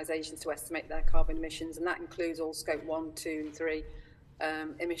these organisations to estimate their carbon emissions, and that includes all scope 1, 2 and 3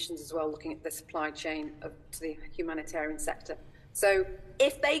 emissions as well, looking at the supply chain to the humanitarian sector. So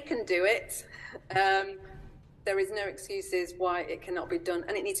if they can do it, there is no excuses why it cannot be done,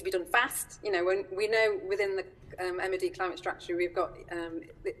 and it needs to be done fast. When we know within the MOD climate strategy, we've got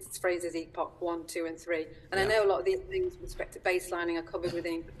its phrases EPOC 1, 2 and 3. And I know a lot of these things with respect to baselining are covered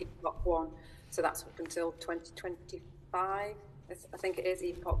within EPOC 1. So that's up until 2025, I think it is,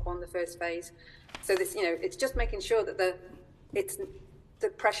 EPOC 1, the first phase. So this, it's just making sure that the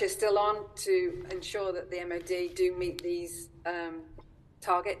pressure's still on to ensure that the MOD do meet these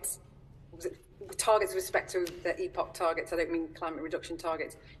targets with respect to the EPOC targets. I don't mean climate reduction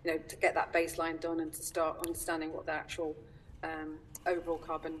targets, to get that baseline done and to start understanding what the actual overall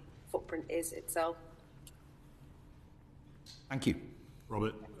carbon footprint is itself. Thank you.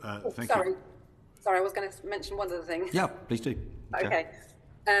 Robert, thank you. Sorry, I was going to mention one other thing. Yeah, please do. Okay.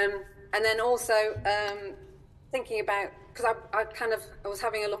 And then also thinking about, because I was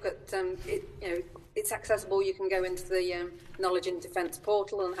having a look at it, it's accessible. You can go into the Knowledge in Defence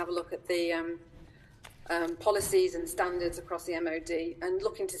portal and have a look at the policies and standards across the MOD, and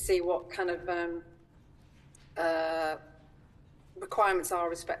looking to see what kind of requirements are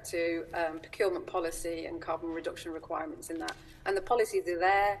with respect to procurement policy and carbon reduction requirements in that. And the policies are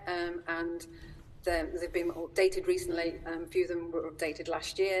there, and they've been updated recently. A few of them were updated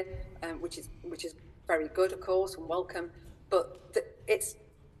last year, which is very good, of course, and welcome. But it's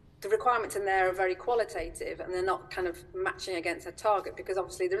the requirements in there are very qualitative and they're not kind of matching against a target, because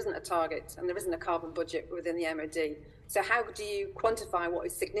obviously there isn't a target and there isn't a carbon budget within the MOD. So how do you quantify what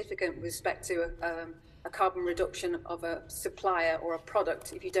is significant with respect to a carbon reduction of a supplier or a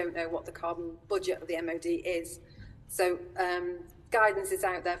product if you don't know what the carbon budget of the MOD is? So guidance is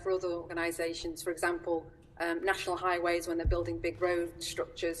out there for other organisations, for example, national highways when they're building big road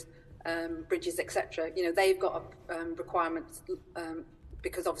structures, bridges, etc. You know, they've got requirements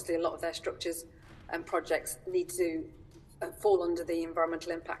because obviously a lot of their structures and projects need to fall under the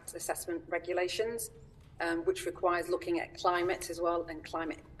environmental impact assessment regulations, which requires looking at climate as well, and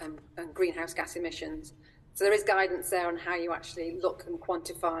climate and greenhouse gas emissions. So there is guidance there on how you actually look and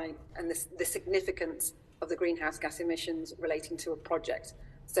quantify and the significance of the greenhouse gas emissions relating to a project.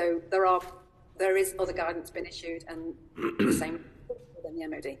 So there is other guidance been issued, and the same within the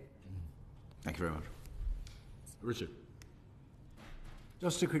MOD. Thank you very much. Richard.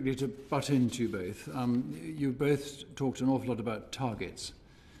 Just to quickly to butt into you both, you both talked an awful lot about targets.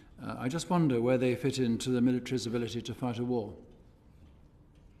 I just wonder where they fit into the military's ability to fight a war.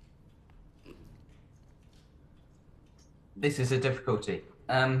 This is a difficulty.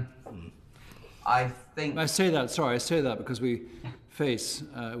 I think... I say that because we face,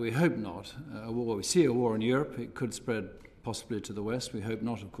 we hope not, a war. We see a war in Europe. It could spread possibly to the West. We hope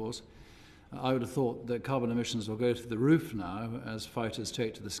not, of course. I would have thought that carbon emissions will go to the roof now as fighters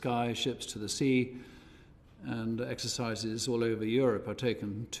take to the sky, ships to the sea, and exercises all over Europe are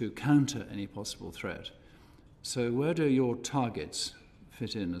taken to counter any possible threat. So where do your targets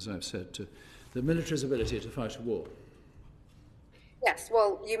fit in, as I've said, to the military's ability to fight a war? Yes,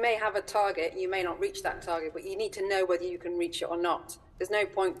 well, you may have a target, you may not reach that target, but you need to know whether you can reach it or not. There's no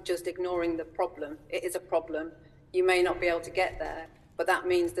point just ignoring the problem. It is a problem. You may not be able to get there, but that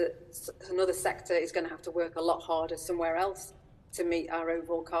means that another sector is going to have to work a lot harder somewhere else to meet our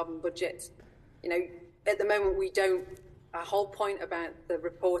overall carbon budget. You know, at the moment our whole point about the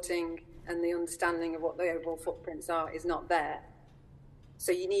reporting and the understanding of what the overall footprints are is not there.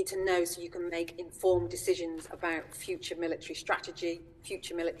 So you need to know so you can make informed decisions about future military strategy,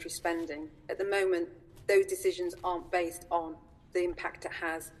 future military spending. At the moment, those decisions aren't based on the impact it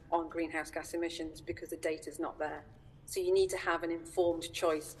has on greenhouse gas emissions because the data's not there. So you need to have an informed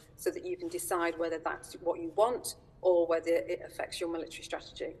choice so that you can decide whether that's what you want or whether it affects your military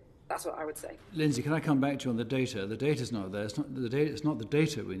strategy. That's what I would say. Linsey, can I come back to you on the data? The data's not there. It's not the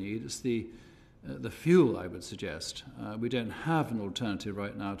data we need. It's the fuel, I would suggest. We don't have an alternative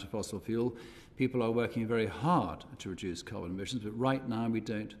right now to fossil fuel. People are working very hard to reduce carbon emissions, but right now we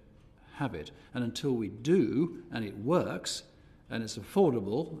don't have it. And until we do, and it works, and it's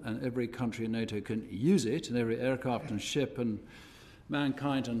affordable, and every country in NATO can use it, and every aircraft and ship and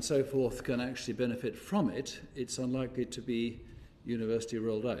mankind and so forth can actually benefit from it, it's unlikely to be universally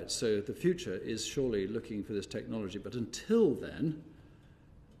rolled out. So the future is surely looking for this technology, but until then,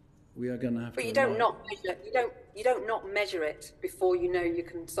 we are going to have to... But you don't not measure it before you know you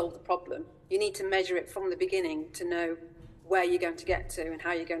can solve the problem. You need to measure it from the beginning to know where you're going to get to and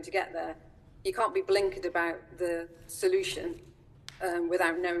how you're going to get there. You can't be blinkered about the solution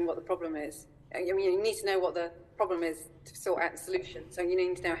without knowing what the problem is. I mean, you need to know what the problem is to sort out the solution. So you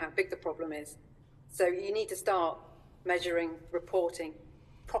need to know how big the problem is. So you need to start measuring, reporting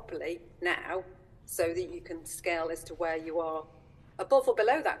properly now so that you can scale as to where you are above or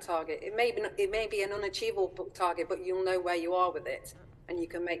below that target. It may be an unachievable target, but you'll know where you are with it, and you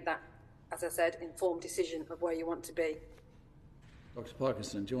can make that, as I said, informed decision of where you want to be. Dr.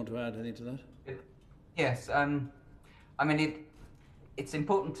 Parkinson, do you want to add anything to that? Yes. I mean, it's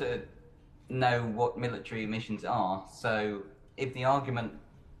important to know what military emissions are. So if the argument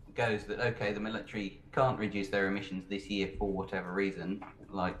goes that, okay, the military can't reduce their emissions this year for whatever reason,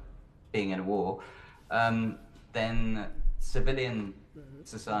 like being in a war, then civilian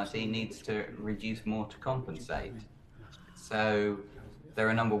society needs to reduce more to compensate. So there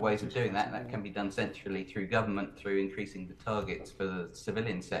are a number of ways of doing that. That can be done centrally through government, through increasing the targets for the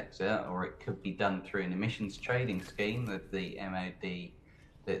civilian sector, or it could be done through an emissions trading scheme that the MOD,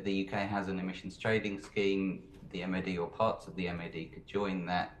 that the UK has an emissions trading scheme. The MOD or parts of the MOD could join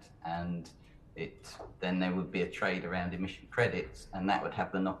that, and then there would be a trade around emission credits, and that would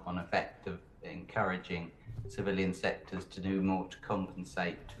have the knock-on effect of encouraging civilian sectors to do more to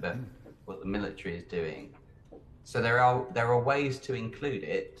compensate for what the military is doing. So there are ways to include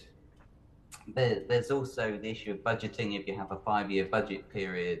it. There's also the issue of budgeting. If you have a 5-year budget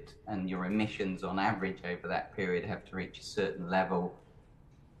period and your emissions on average over that period have to reach a certain level,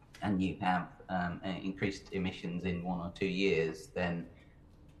 and you have increased emissions in 1 or 2 years, then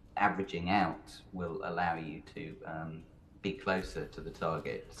averaging out will allow you to be closer to the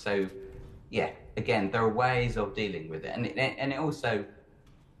target. So, yeah, again, there are ways of dealing with it, and it also,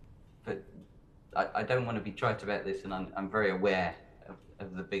 but I don't want to be trite about this, and I'm very aware of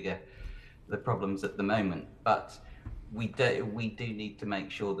the problems at the moment, but we do need to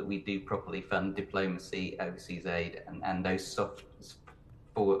make sure that we do properly fund diplomacy, overseas aid, and those soft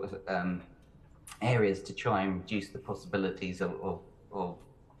areas to try and reduce the possibilities of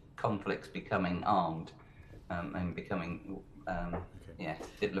conflicts becoming armed and becoming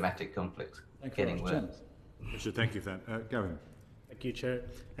diplomatic conflicts getting worse. Richard, thank you for that. Gavin. Thank you, Chair.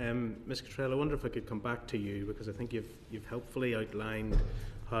 Ms. Cottrell, I wonder if I could come back to you, because I think you've helpfully outlined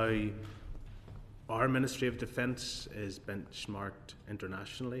how our Ministry of Defence is benchmarked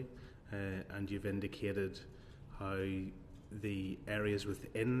internationally, and you've indicated how the areas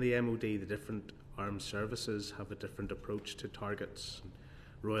within the MOD, the different armed services, have a different approach to targets.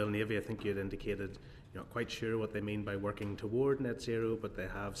 Royal Navy, I think you had indicated you're not quite sure what they mean by working toward net zero, but they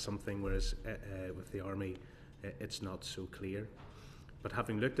have something, whereas with the Army, it's not so clear. But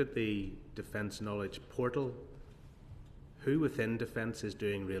having looked at the Defence Knowledge Portal, who within Defence is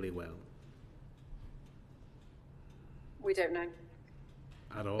doing really well? We don't know.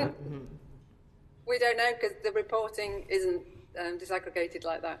 At all? We don't know because the reporting isn't disaggregated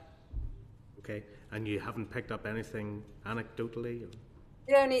like that. Okay, and you haven't picked up anything anecdotally?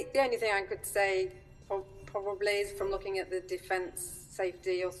 The only thing I could say probably is from looking at the Defence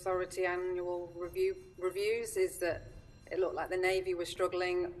Safety Authority annual reviews is that it looked like the Navy was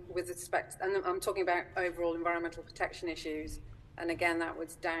struggling with respect, and I'm talking about overall environmental protection issues. And again, that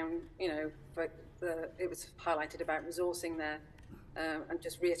was down, but it was highlighted about resourcing there. And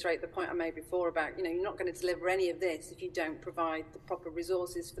just reiterate the point I made before about, you're not going to deliver any of this if you don't provide the proper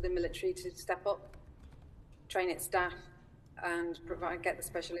resources for the military to step up, train its staff, and get the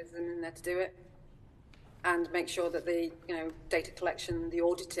specialism in there to do it, and make sure that the data collection, the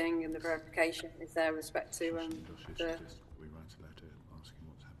auditing, and the verification is there with respect to the.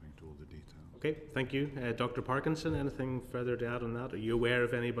 Okay, thank you. Dr. Parkinson, anything further to add on that? Are you aware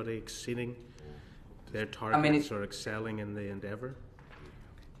of anybody exceeding their targets or excelling in the endeavour?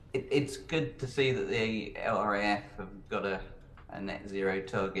 It's good to see that the LRAF have got a net zero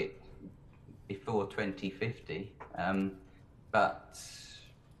target before 2050, but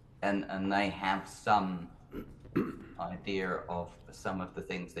they have some idea of some of the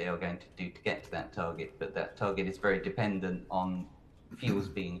things they are going to do to get to that target, but that target is very dependent on fuels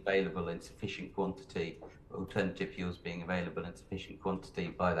being available in sufficient quantity, alternative fuels being available in sufficient quantity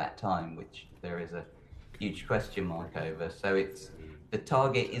by that time, which there is a huge question mark over. So the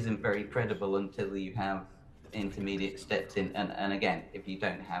target isn't very credible until you have intermediate steps in, and again, if you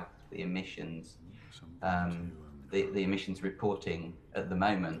don't have the emissions, the emissions reporting at the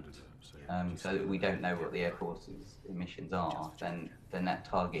moment, so that we don't know what the Air Force's emissions are, then that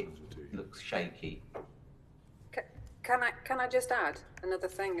target looks shaky. Can I just add another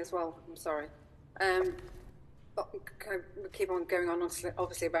thing as well? I'm sorry. We keep on going on,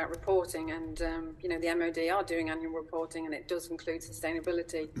 obviously, about reporting, and the MOD are doing annual reporting, and it does include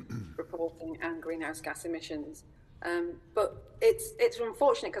sustainability reporting and greenhouse gas emissions. But it's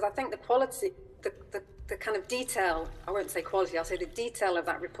unfortunate because I think the quality, the kind of detail, I won't say quality, I'll say the detail of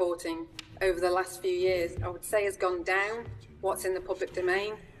that reporting over the last few years, I would say, has gone down. What's in the public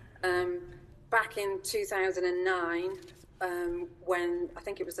domain. Back in 2009, when I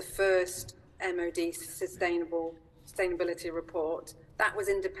think it was the first MOD sustainability report, that was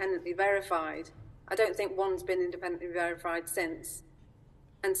independently verified. I don't think one's been independently verified since.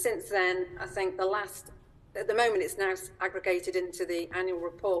 And since then, I think at the moment it's now aggregated into the annual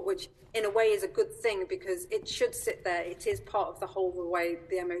report, which in a way is a good thing because it should sit there. It is part of the whole way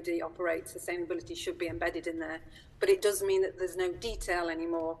the MOD operates. Sustainability should be embedded in there. But it does mean that there's no detail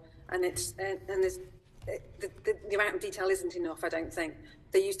anymore. And the amount of detail isn't enough, I don't think.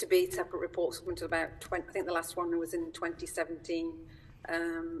 There used to be separate reports up until about 20, I think the last one was in 2017.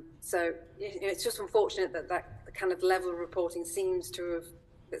 So it's just unfortunate that the kind of level of reporting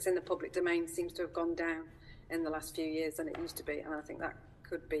that's in the public domain seems to have gone down in the last few years than it used to be. And I think that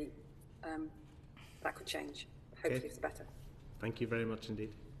could be, that could change, hopefully for the better. Thank you very much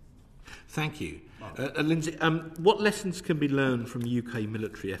indeed. Thank you. Linsey, what lessons can be learned from UK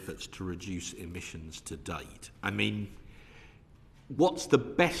military efforts to reduce emissions to date? I mean, what's the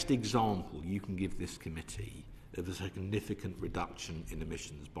best example you can give this committee of a significant reduction in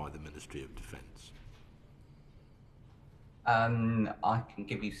emissions by the Ministry of Defence? I can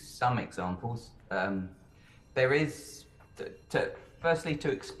give you some examples. There is, firstly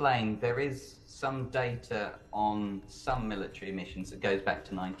to explain, there is some data on some military emissions that goes back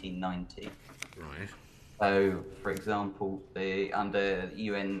to 1990. Right. So, for example, under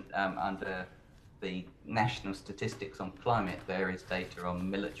the National Statistics on Climate, there is data on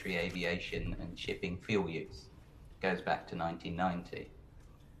military aviation and shipping fuel use. It goes back to 1990.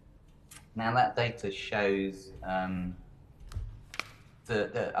 Now that data shows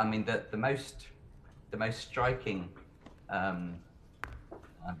the most striking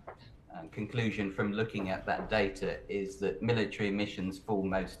conclusion from looking at that data is that military emissions fall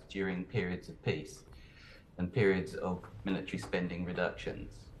most during periods of peace and periods of military spending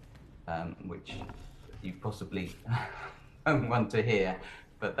reductions, which you possibly don't want to hear,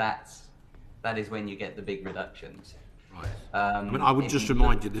 but that is when you get the big reductions. Right. I would just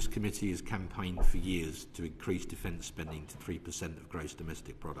remind you this committee has campaigned for years to increase defence spending to 3% of gross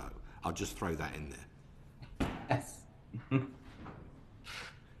domestic product. I'll just throw that in there. Yes.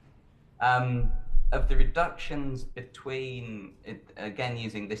 Of the reductions between, again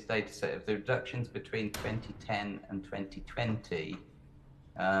using this data set, of the reductions between 2010 and 2020,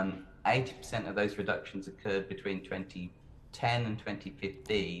 80% of those reductions occurred between 2010 and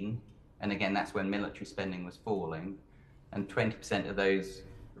 2015, and again that's when military spending was falling, and 20% of those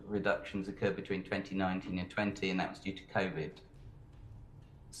reductions occurred between 2019 and 20, and that was due to COVID.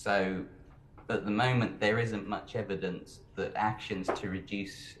 So at the moment there isn't much evidence that actions to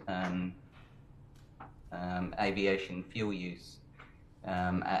reduce aviation fuel use,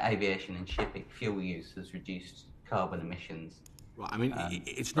 aviation and shipping fuel use has reduced carbon emissions. Right, I mean,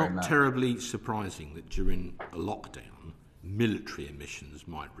 it's not terribly surprising that during a lockdown, military emissions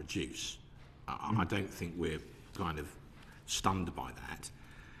might reduce. I don't think we're kind of stunned by that.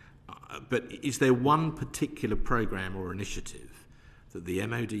 But is there one particular programme or initiative that the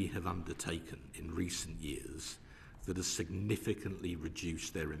MOD have undertaken in recent years that has significantly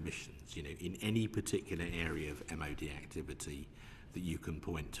reduced their emissions, in any particular area of MOD activity that you can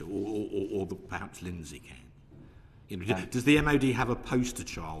point to, or perhaps Linsey can? Does the MOD have a poster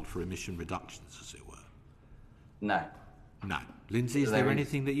child for emission reductions, as it were? No. No. Linsey, is there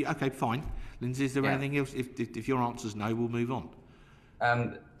anything that you... Okay, fine. Linsey, is there anything else? If your answer's no, we'll move on.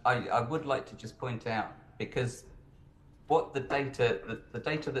 I would like to just point out, because what the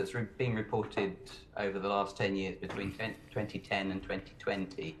data that's been reported over the last 10 years between 2010 and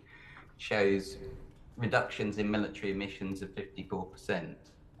 2020 shows reductions in military emissions of 54%,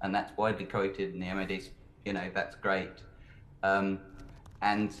 and that's widely quoted in the MOD's, that's great. And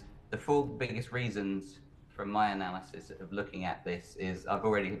the four biggest reasons from my analysis of looking at this is, I've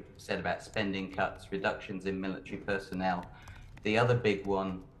already said about spending cuts, reductions in military personnel. The other big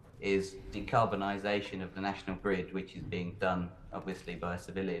one is decarbonisation of the national grid, which is being done obviously by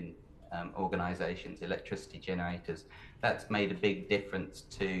civilian organisations, electricity generators. That's made a big difference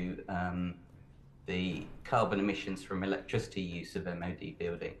to the carbon emissions from electricity use of MOD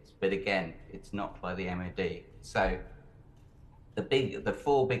buildings. But again, it's not by the MOD. So the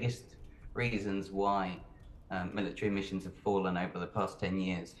four biggest reasons why military emissions have fallen over the past 10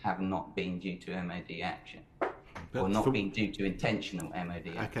 years have not been due to MOD action. Or not being due to intentional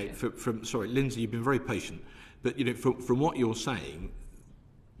MOD action. Okay, sorry, Linsey, you've been very patient, but from what you're saying,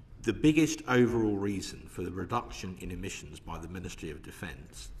 the biggest overall reason for the reduction in emissions by the Ministry of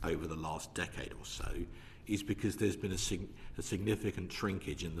Defence over the last decade or so is because there's been a significant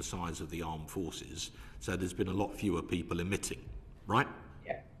shrinkage in the size of the armed forces, so there's been a lot fewer people emitting, right?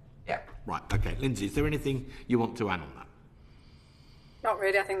 Yeah. Right, okay. Linsey, is there anything you want to add on that? Not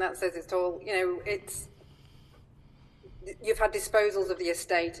really, I think that says it all. You've had disposals of the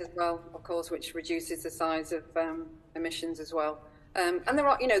estate as well, of course, which reduces the size of emissions as well. And there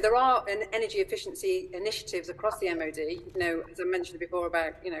are energy efficiency initiatives across the MOD. As I mentioned before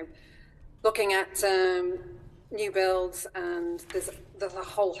about looking at new builds, and there's a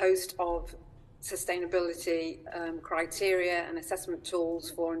whole host of sustainability criteria and assessment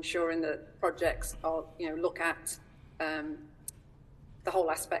tools for ensuring that projects are look at the whole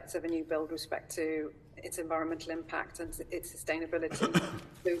aspects of a new build with respect to its environmental impact and its sustainability.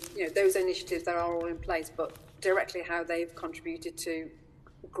 So, those initiatives that are all in place, but directly how they've contributed to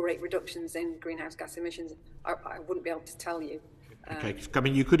great reductions in greenhouse gas emissions, I wouldn't be able to tell you. Okay, I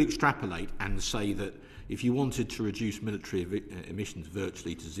mean, you could extrapolate and say that if you wanted to reduce military emissions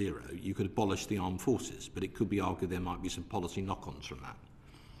virtually to zero, you could abolish the armed forces, but it could be argued there might be some policy knock-ons from that.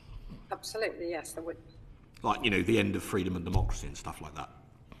 Absolutely, yes, there would. Like, the end of freedom and democracy and stuff like that.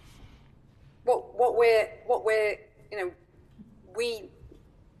 What we're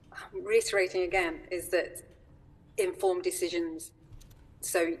reiterating again is that informed decisions,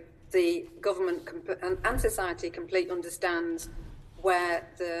 so the government and society completely understands where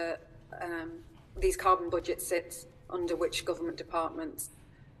these carbon budgets sit, under which government departments,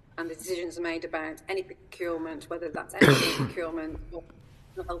 and the decisions made about any procurement, whether that's energy procurement or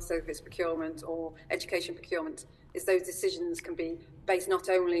health service procurement or education procurement, is those decisions can be based not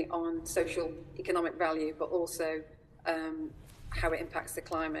only on social economic value, but also how it impacts the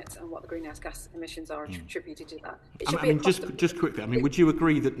climate and what the greenhouse gas emissions are attributed to that. It should be just quickly, would you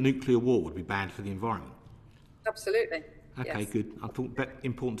agree that nuclear war would be bad for the environment? Absolutely. Okay, yes. Good. I thought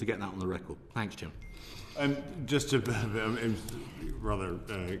important to get that on the record. Thanks, Jim. Just a rather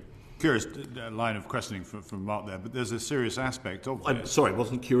curious line of questioning from Mark there, but there's a serious aspect of I'm sorry, I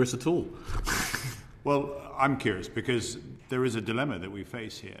wasn't curious at all. Well, I'm curious because there is a dilemma that we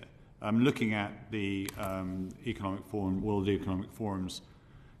face here. I'm looking at the Economic Forum, World Economic Forum's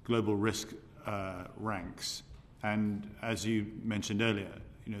global risk ranks, and as you mentioned earlier,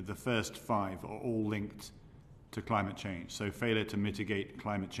 the first 5 are all linked to climate change. So failure to mitigate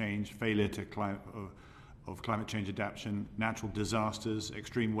climate change, failure to of climate change adaptation, natural disasters,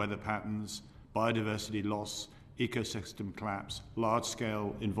 extreme weather patterns, biodiversity loss, ecosystem collapse,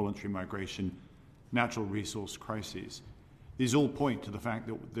 large-scale involuntary migration, natural resource crises. These all point to the fact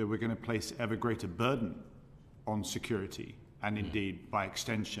that we're going to place ever greater burden on security and indeed, by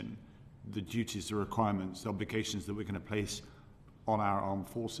extension, the duties, the requirements, the obligations that we're going to place on our armed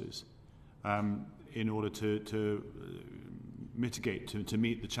forces in order to mitigate, to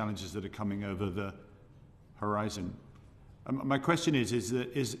meet the challenges that are coming over the horizon. My question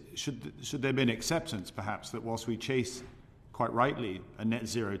should there be an acceptance, perhaps, that whilst we chase, quite rightly, a net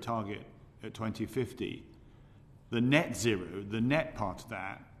zero target at 2050, the net zero, the net part of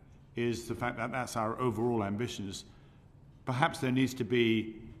that, is the fact that that's our overall ambitions. Perhaps there needs to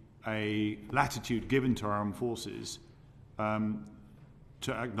be a latitude given to our armed forces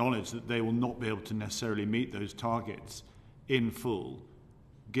to acknowledge that they will not be able to necessarily meet those targets in full,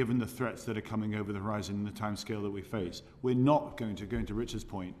 given the threats that are coming over the horizon and the timescale that we face. We're not going to Richard's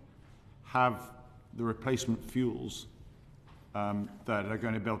point, have the replacement fuels that are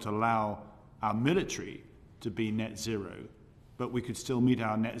going to be able to allow our military to be net zero, but we could still meet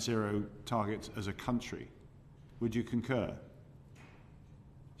our net zero targets as a country. Would you concur?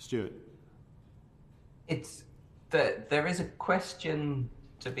 Stuart? There is a question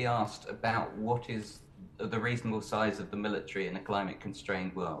to be asked about what is the reasonable size of the military in a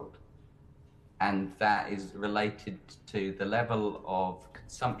climate-constrained world. And that is related to the level of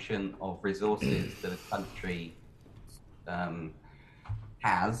consumption of resources that a country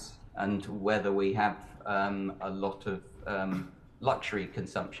has, and whether we have a lot of luxury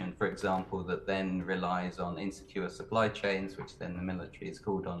consumption, for example, that then relies on insecure supply chains, which then the military is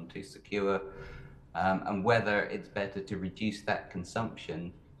called on to secure, and whether it's better to reduce that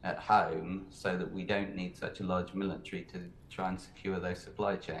consumption at home so that we don't need such a large military to try and secure those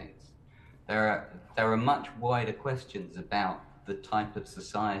supply chains. There are much wider questions about the type of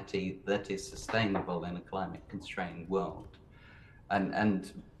society that is sustainable in a climate-constrained world.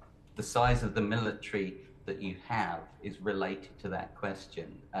 And the size of the military that you have is related to that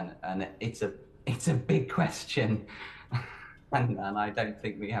question. And it's a big question. and I don't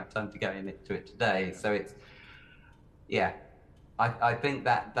think we have time to go into it today. So I think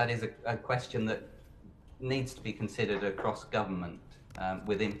that is a question that needs to be considered across government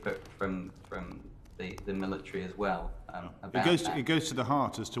with input from the military as well. It goes to the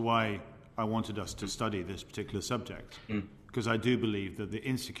heart as to why I wanted us to study this particular subject, because I do believe that the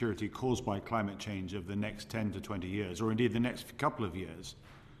insecurity caused by climate change of the next 10 to 20 years, or indeed the next couple of years,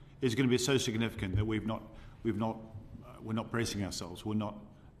 is going to be so significant that we're not bracing ourselves, we're not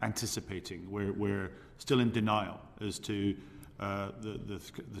anticipating, we're still in denial as to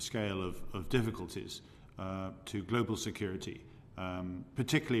the scale of difficulties to global security,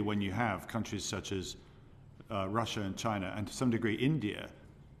 particularly when you have countries such as Russia and China, and to some degree India,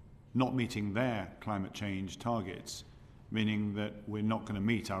 not meeting their climate change targets, meaning that we're not going to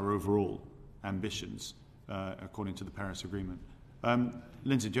meet our overall ambitions according to the Paris Agreement.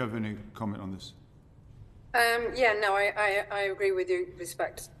 Linsey, do you have any comment on this? I agree with you.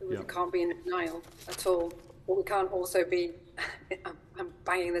 We can't be in denial at all. But we can't also be, I'm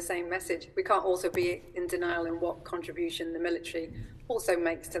banging the same message, we can't also be in denial in what contribution the military also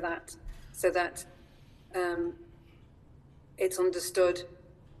makes to that, so that it's understood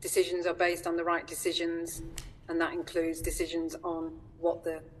decisions are based on the right decisions, and that includes decisions on what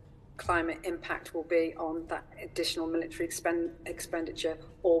the climate impact will be on that additional military expenditure,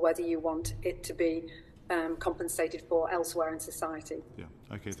 or whether you want it to be compensated for elsewhere in society. Yeah.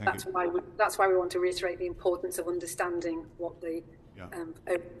 Okay. Thank you. That's why we want to reiterate the importance of understanding what the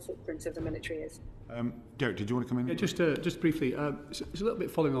footprint of the military is. Derek, did you want to come in? Yeah, just briefly. It's a little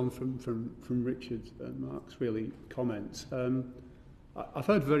bit following on from Richard and Mark's comments. I've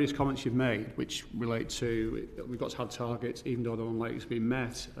heard various comments you've made which relate to we've got to have targets even though they're unlikely to be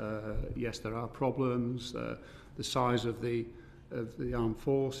met. Yes, there are problems. The size of the armed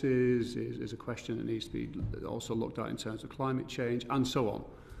forces is a question that needs to be also looked at in terms of climate change and so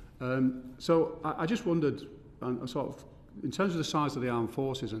on. So I just wondered, sort of, in terms of the size of the armed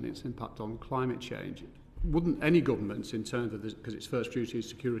forces and its impact on climate change, wouldn't any government, in terms of because its first duty is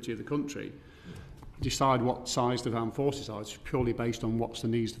security of the country, decide what size the armed forces are? It's purely based on what's the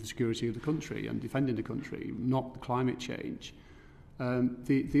needs of the security of the country and defending the country, not the climate change.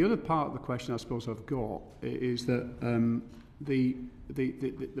 The other part of the question I suppose I've got is that the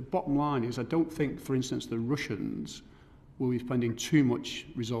bottom line is I don't think, for instance, the Russians will be spending too much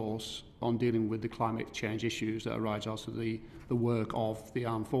resource on dealing with the climate change issues that arise out of the work of the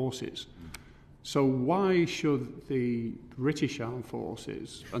armed forces. So why should the British armed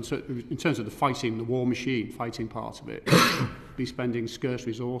forces, and so in terms of the war machine, fighting part of it, be spending scarce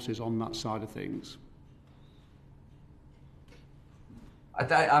resources on that side of things?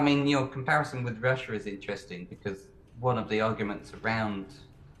 I mean, your comparison with Russia is interesting because one of the arguments around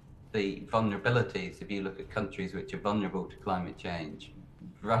the vulnerabilities, if you look at countries which are vulnerable to climate change,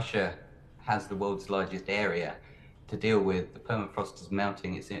 Russia has the world's largest area to deal with. The permafrost is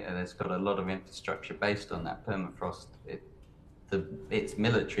melting. There's got a lot of infrastructure based on that permafrost. Its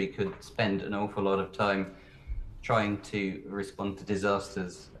military could spend an awful lot of time trying to respond to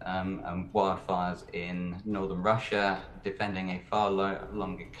disasters and wildfires in northern Russia, defending a far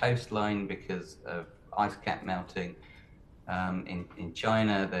longer coastline because of ice cap melting. In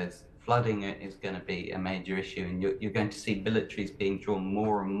China, there's flooding is going to be a major issue, and you're going to see militaries being drawn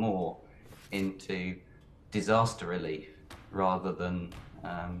more and more into disaster relief rather than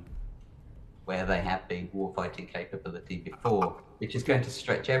where they have the warfighting capability before, which is going to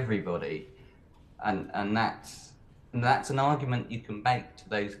stretch everybody. And that's an argument you can make to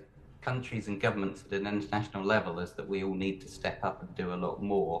those countries and governments at an international level, is that we all need to step up and do a lot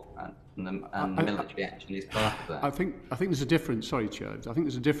more, and the military action is part of that. I think there's a difference, sorry Chair, I think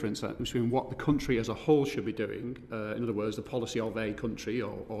there's a difference between what the country as a whole should be doing, in other words, the policy of a country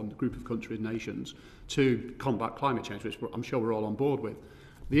or a group of countries, nations, to combat climate change, which I'm sure we're all on board with.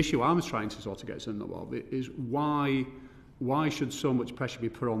 The issue I'm trying to sort of get to know of is why should so much pressure be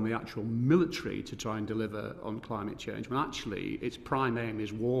put on the actual military to try and deliver on climate change when actually its prime aim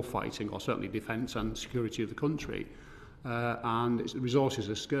is war fighting, or certainly defence and security of the country, and its resources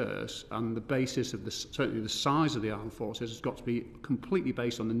are scarce, and the basis of certainly the size of the armed forces has got to be completely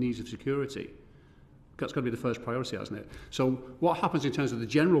based on the needs of security. That's got to be the first priority, hasn't it? So what happens in terms of the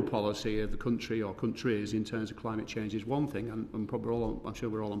general policy of the country or countries in terms of climate change is one thing, and probably I'm sure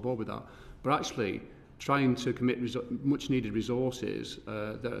we're all on board with that, but actually trying to commit much needed resources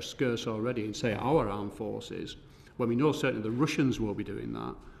that are scarce already in, say, our armed forces, when we know certainly the Russians will be doing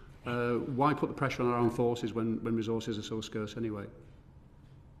that, why put the pressure on our armed forces when resources are so scarce anyway?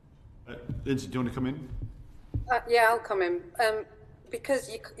 Linsey, do you want to come in? Yeah, I'll come in. Because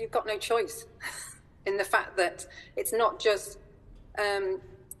you've got no choice in the fact that it's not just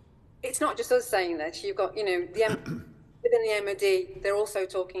us saying this. You've got, within the MOD, they're also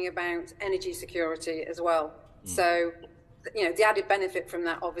talking about energy security as well. So, the added benefit from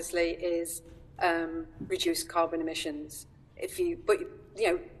that obviously is reduced carbon emissions.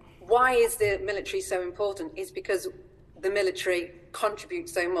 Why is the military so important? Is because the military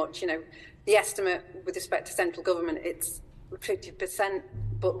contributes so much. The estimate with respect to central government, it's 50%,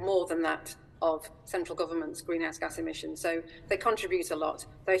 but more than that, of central government's greenhouse gas emissions. So they contribute a lot.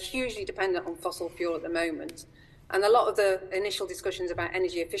 They're hugely dependent on fossil fuel at the moment. And a lot of the initial discussions about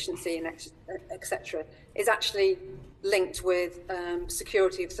energy efficiency and etc. is actually linked with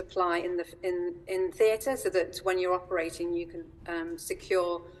security of supply in theatre, so that when you're operating, you can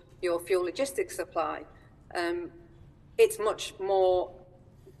secure your fuel logistics supply. It's much more.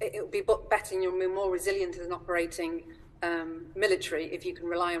 It will be better, and you're more resilient as an operating military if you can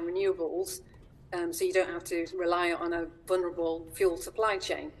rely on renewables, so you don't have to rely on a vulnerable fuel supply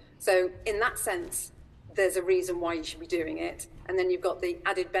chain. So in that sense, there's a reason why you should be doing it, and then you've got the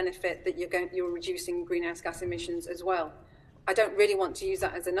added benefit that you're reducing greenhouse gas emissions as well. I don't really want to use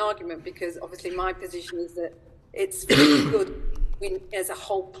that as an argument, because obviously my position is that it's really good. As a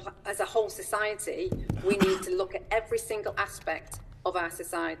whole society, we need to look at every single aspect of our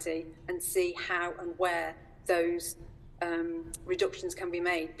society and see how and where those reductions can be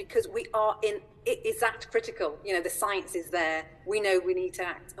made, because it is that critical. The science is there. We know we need to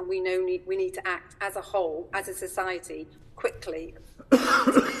act, and we know we need to act as a whole, as a society, quickly.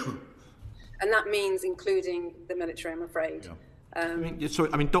 And that means including the military, I'm afraid.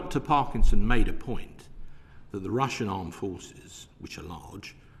 Yeah. Dr. Parkinson made a point that the Russian armed forces, which are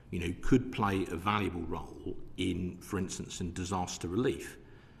large, could play a valuable role in, for instance, in disaster relief,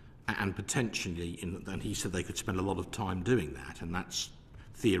 and potentially, and he said they could spend a lot of time doing that, and that's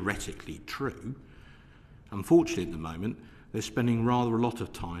theoretically true. Unfortunately, at the moment, they're spending rather a lot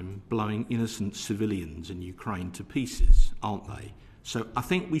of time blowing innocent civilians in Ukraine to pieces, aren't they? So I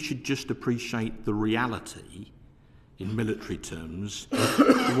think we should just appreciate the reality, in military terms,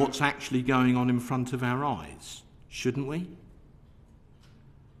 of what's actually going on in front of our eyes, shouldn't we?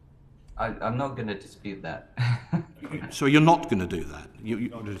 I'm not going to dispute that. So you're not going to do that?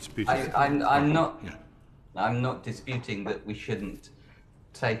 I'm not disputing that we shouldn't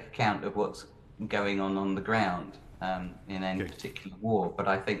take account of what's going on the ground in any particular war, but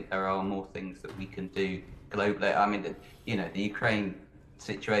I think there are more things that we can do globally. I mean, the Ukraine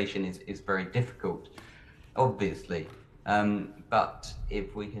situation is very difficult, obviously, but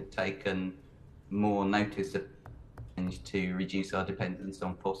if we had taken more notice of to reduce our dependence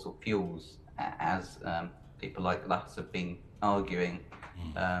on fossil fuels, as people like us have been arguing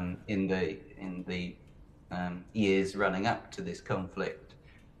in the years running up to this conflict,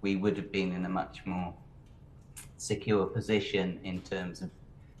 we would have been in a much more secure position in terms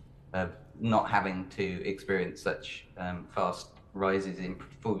of not having to experience such fast rises in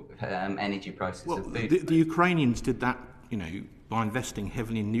energy prices of food. The Ukrainians did that, by investing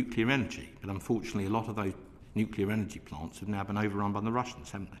heavily in nuclear energy, but unfortunately a lot of those nuclear energy plants have now been overrun by the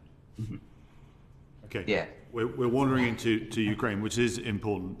Russians, haven't they? Mm-hmm. Okay. Yeah. We're wandering into Ukraine, which is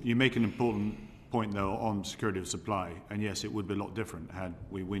important. You make an important point, though, on security of supply, and yes, it would be a lot different had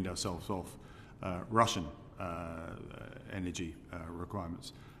we weaned ourselves off Russian energy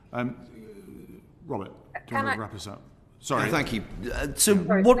requirements. Robert, do you want to wrap us up? Sorry. Thank you. Linsey,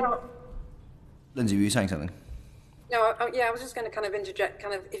 were you saying something? No, I was just going to kind of interject.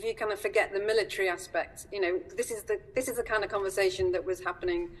 If you kind of forget the military aspect, this is the kind of conversation that was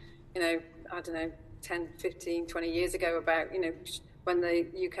happening, I don't know, 10, 15, 20 years ago about, when the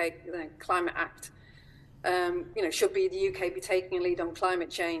UK Climate Act, should be the UK be taking a lead on climate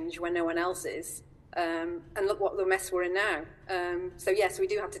change when no one else is, and look what the mess we're in now. So yes, we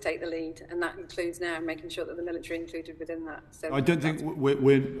do have to take the lead, and that includes now making sure that the military are included within that. So I don't think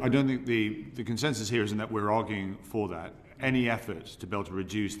the consensus here isn't that we're arguing for that. Any effort to be able to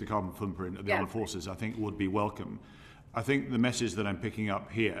reduce the carbon footprint of the armed forces, I think, would be welcome. I think the message that I'm picking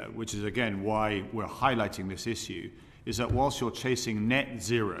up here, which is again why we're highlighting this issue, is that whilst you're chasing net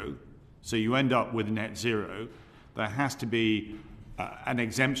zero, so you end up with net zero, there has to be an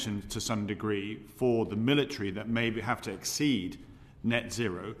exemption to some degree for the military that may have to exceed net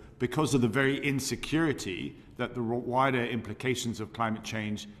zero because of the very insecurity that the wider implications of climate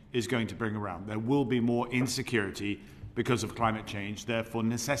change is going to bring around. There will be more insecurity because of climate change, therefore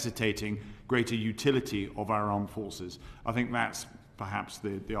necessitating greater utility of our armed forces. I think that's perhaps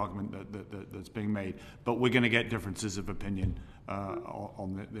the argument that's being made, but we're going to get differences of opinion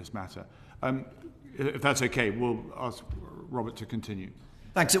on this matter. If that's okay, we'll ask Robert to continue.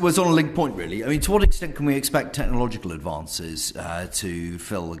 Thanks. It was on a linked point, really. I mean, to what extent can we expect technological advances to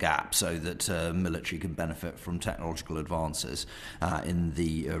fill the gap so that military can benefit from technological advances in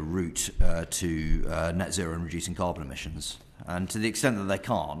the route to net zero and reducing carbon emissions? And to the extent that they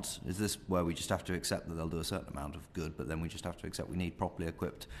can't, is this where we just have to accept that they'll do a certain amount of good, but then we just have to accept we need properly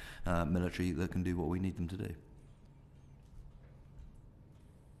equipped military that can do what we need them to do?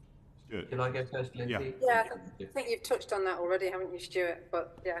 Shall I go first, Linsey? Yeah, I think you've touched on that already, haven't you, Stuart?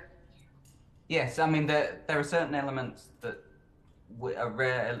 But yeah. Yes, I mean, there are certain elements that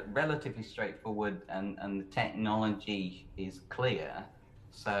are relatively straightforward and the technology is clear.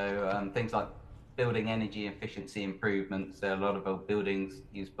 So things like building energy efficiency improvements. There are a lot of old buildings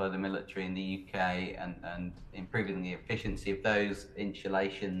used by the military in the UK and improving the efficiency of those,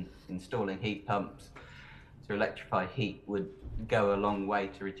 insulation, installing heat pumps to electrify heat would go a long way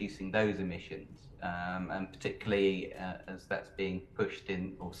to reducing those emissions, and particularly as that's being pushed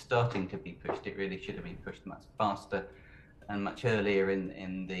in or starting to be pushed, it really should have been pushed much faster and much earlier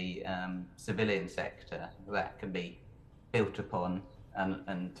in the civilian sector. That can be built upon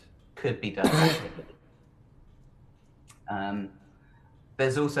and could be done.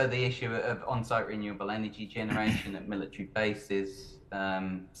 There's also the issue of on-site renewable energy generation at military bases,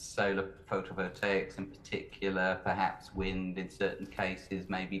 solar photovoltaics in particular, perhaps wind in certain cases,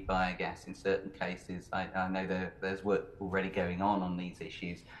 maybe biogas in certain cases. I know there's work already going on these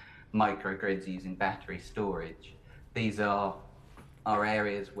issues. Microgrids using battery storage. These are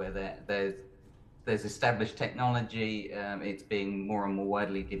areas where there's established technology. It's being more and more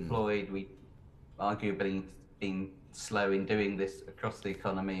widely deployed. We arguably been slow in doing this across the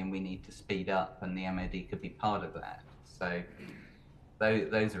economy, and we need to speed up, and the MOD could be part of that. So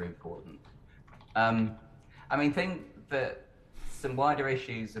those are important. I think that some wider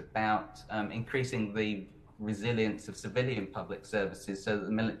issues about increasing the resilience of civilian public services so that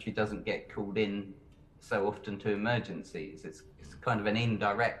the military doesn't get called in so often to emergencies. It's kind of an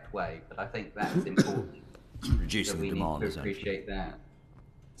indirect way, but I think that's important. Reducing the demand, we need to appreciate that.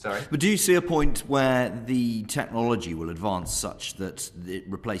 Sorry? But do you see a point where the technology will advance such that it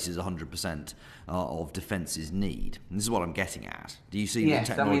replaces 100% of defence's need? And this is what I'm getting at. Do you see the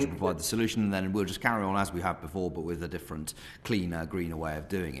technology provide the solution, and then we'll just carry on as we have before, but with a different, cleaner, greener way of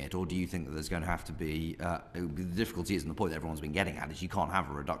doing it? Or do you think that there's going to have to be... the difficulty is, and the point that everyone's been getting at, is you can't have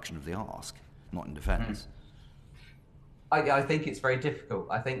a reduction of the ask, not in defence. I think it's very difficult.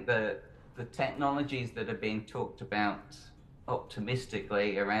 I think the technologies that are being talked about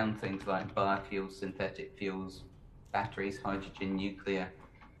optimistically around things like biofuels, synthetic fuels, batteries, hydrogen, nuclear,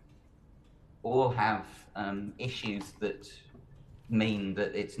 all have issues that mean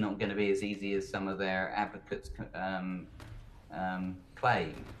that it's not going to be as easy as some of their advocates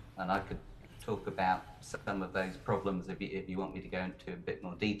claim. And I could talk about some of those problems if you want me to go into a bit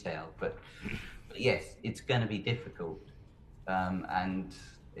more detail. But yes, it's going to be difficult. And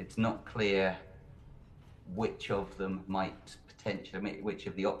it's not clear which of them might potentially, which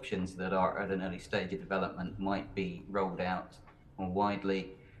of the options that are at an early stage of development might be rolled out more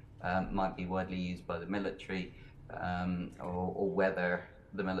widely, might be widely used by the military, or whether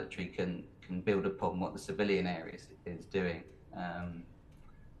the military can build upon what the civilian area is doing.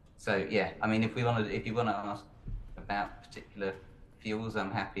 So yeah, if you want to ask about particular fuels,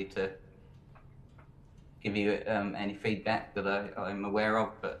 I'm happy to give you any feedback that I'm aware of,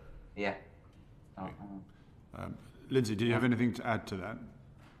 but yeah. Linsey, do you have anything to add to that?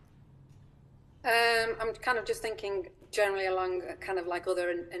 I'm kind of just thinking generally along kind of like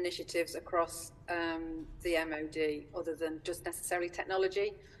other initiatives across the MOD, other than just necessarily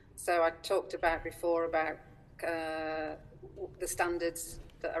technology. So I talked about before about the standards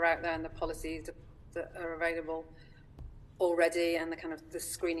that are out there and the policies that are available already, and the kind of the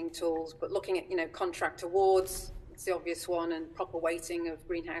screening tools, but looking at contract awards, it's the obvious one, and proper weighting of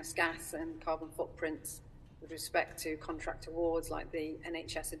greenhouse gas and carbon footprints with respect to contract awards like the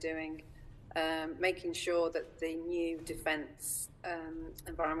NHS are doing, making sure that the new defence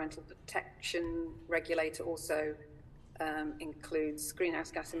environmental protection regulator also includes greenhouse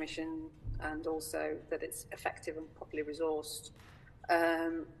gas emission, and also that it's effective and properly resourced.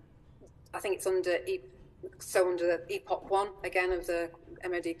 I think it's under the EPOC 1 again of the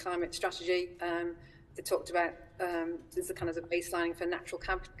MOD climate strategy. They talked about there's a kind of the baselining for natural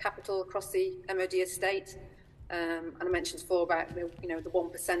capital across the MOD estate, and I mentioned before about the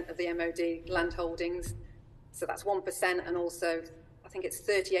 1% of the MOD land holdings. So that's 1%, and also I think it's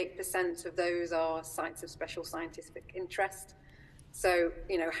 38% of those are sites of special scientific interest. So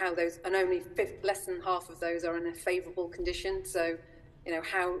how those, and only less than half of those are in a favourable condition. So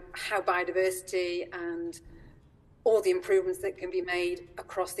how biodiversity and all the improvements that can be made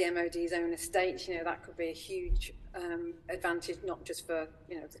across the MOD's own estate, that could be a huge advantage, not just for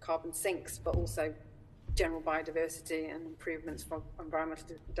the carbon sinks, but also general biodiversity and improvements for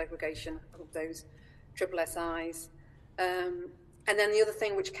environmental degradation of those SSSIs. And then the other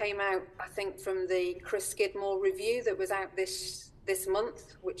thing which came out, I think, from the Chris Skidmore review that was out this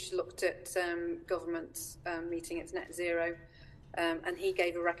month, which looked at governments meeting its net zero, and he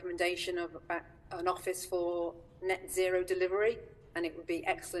gave a recommendation of about an office for net zero delivery, and it would be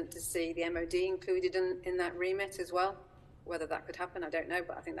excellent to see the MOD included in that remit as well. Whether that could happen, I don't know,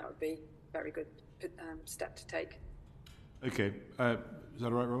 but I think that would be a very good step to take. Okay, is that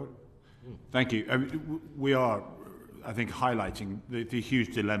all right, Robert? Thank you. We are, I think, highlighting the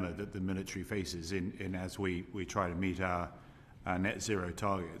huge dilemma that the military faces in as we try to meet our net zero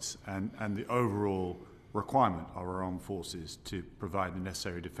targets, and the overall requirement of our armed forces to provide the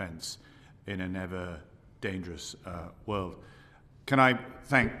necessary defence in an ever dangerous world. Can I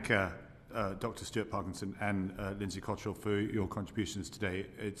thank Dr. Stuart Parkinson and Linsey Cottrell for your contributions today.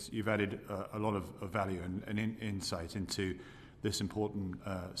 You've added a lot of value and insight into this important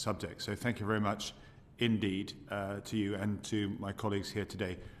subject. So thank you very much indeed to you and to my colleagues here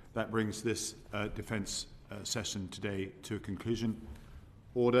today. That brings this defence session today to a conclusion.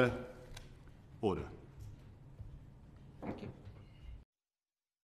 Order. Order. Thank you.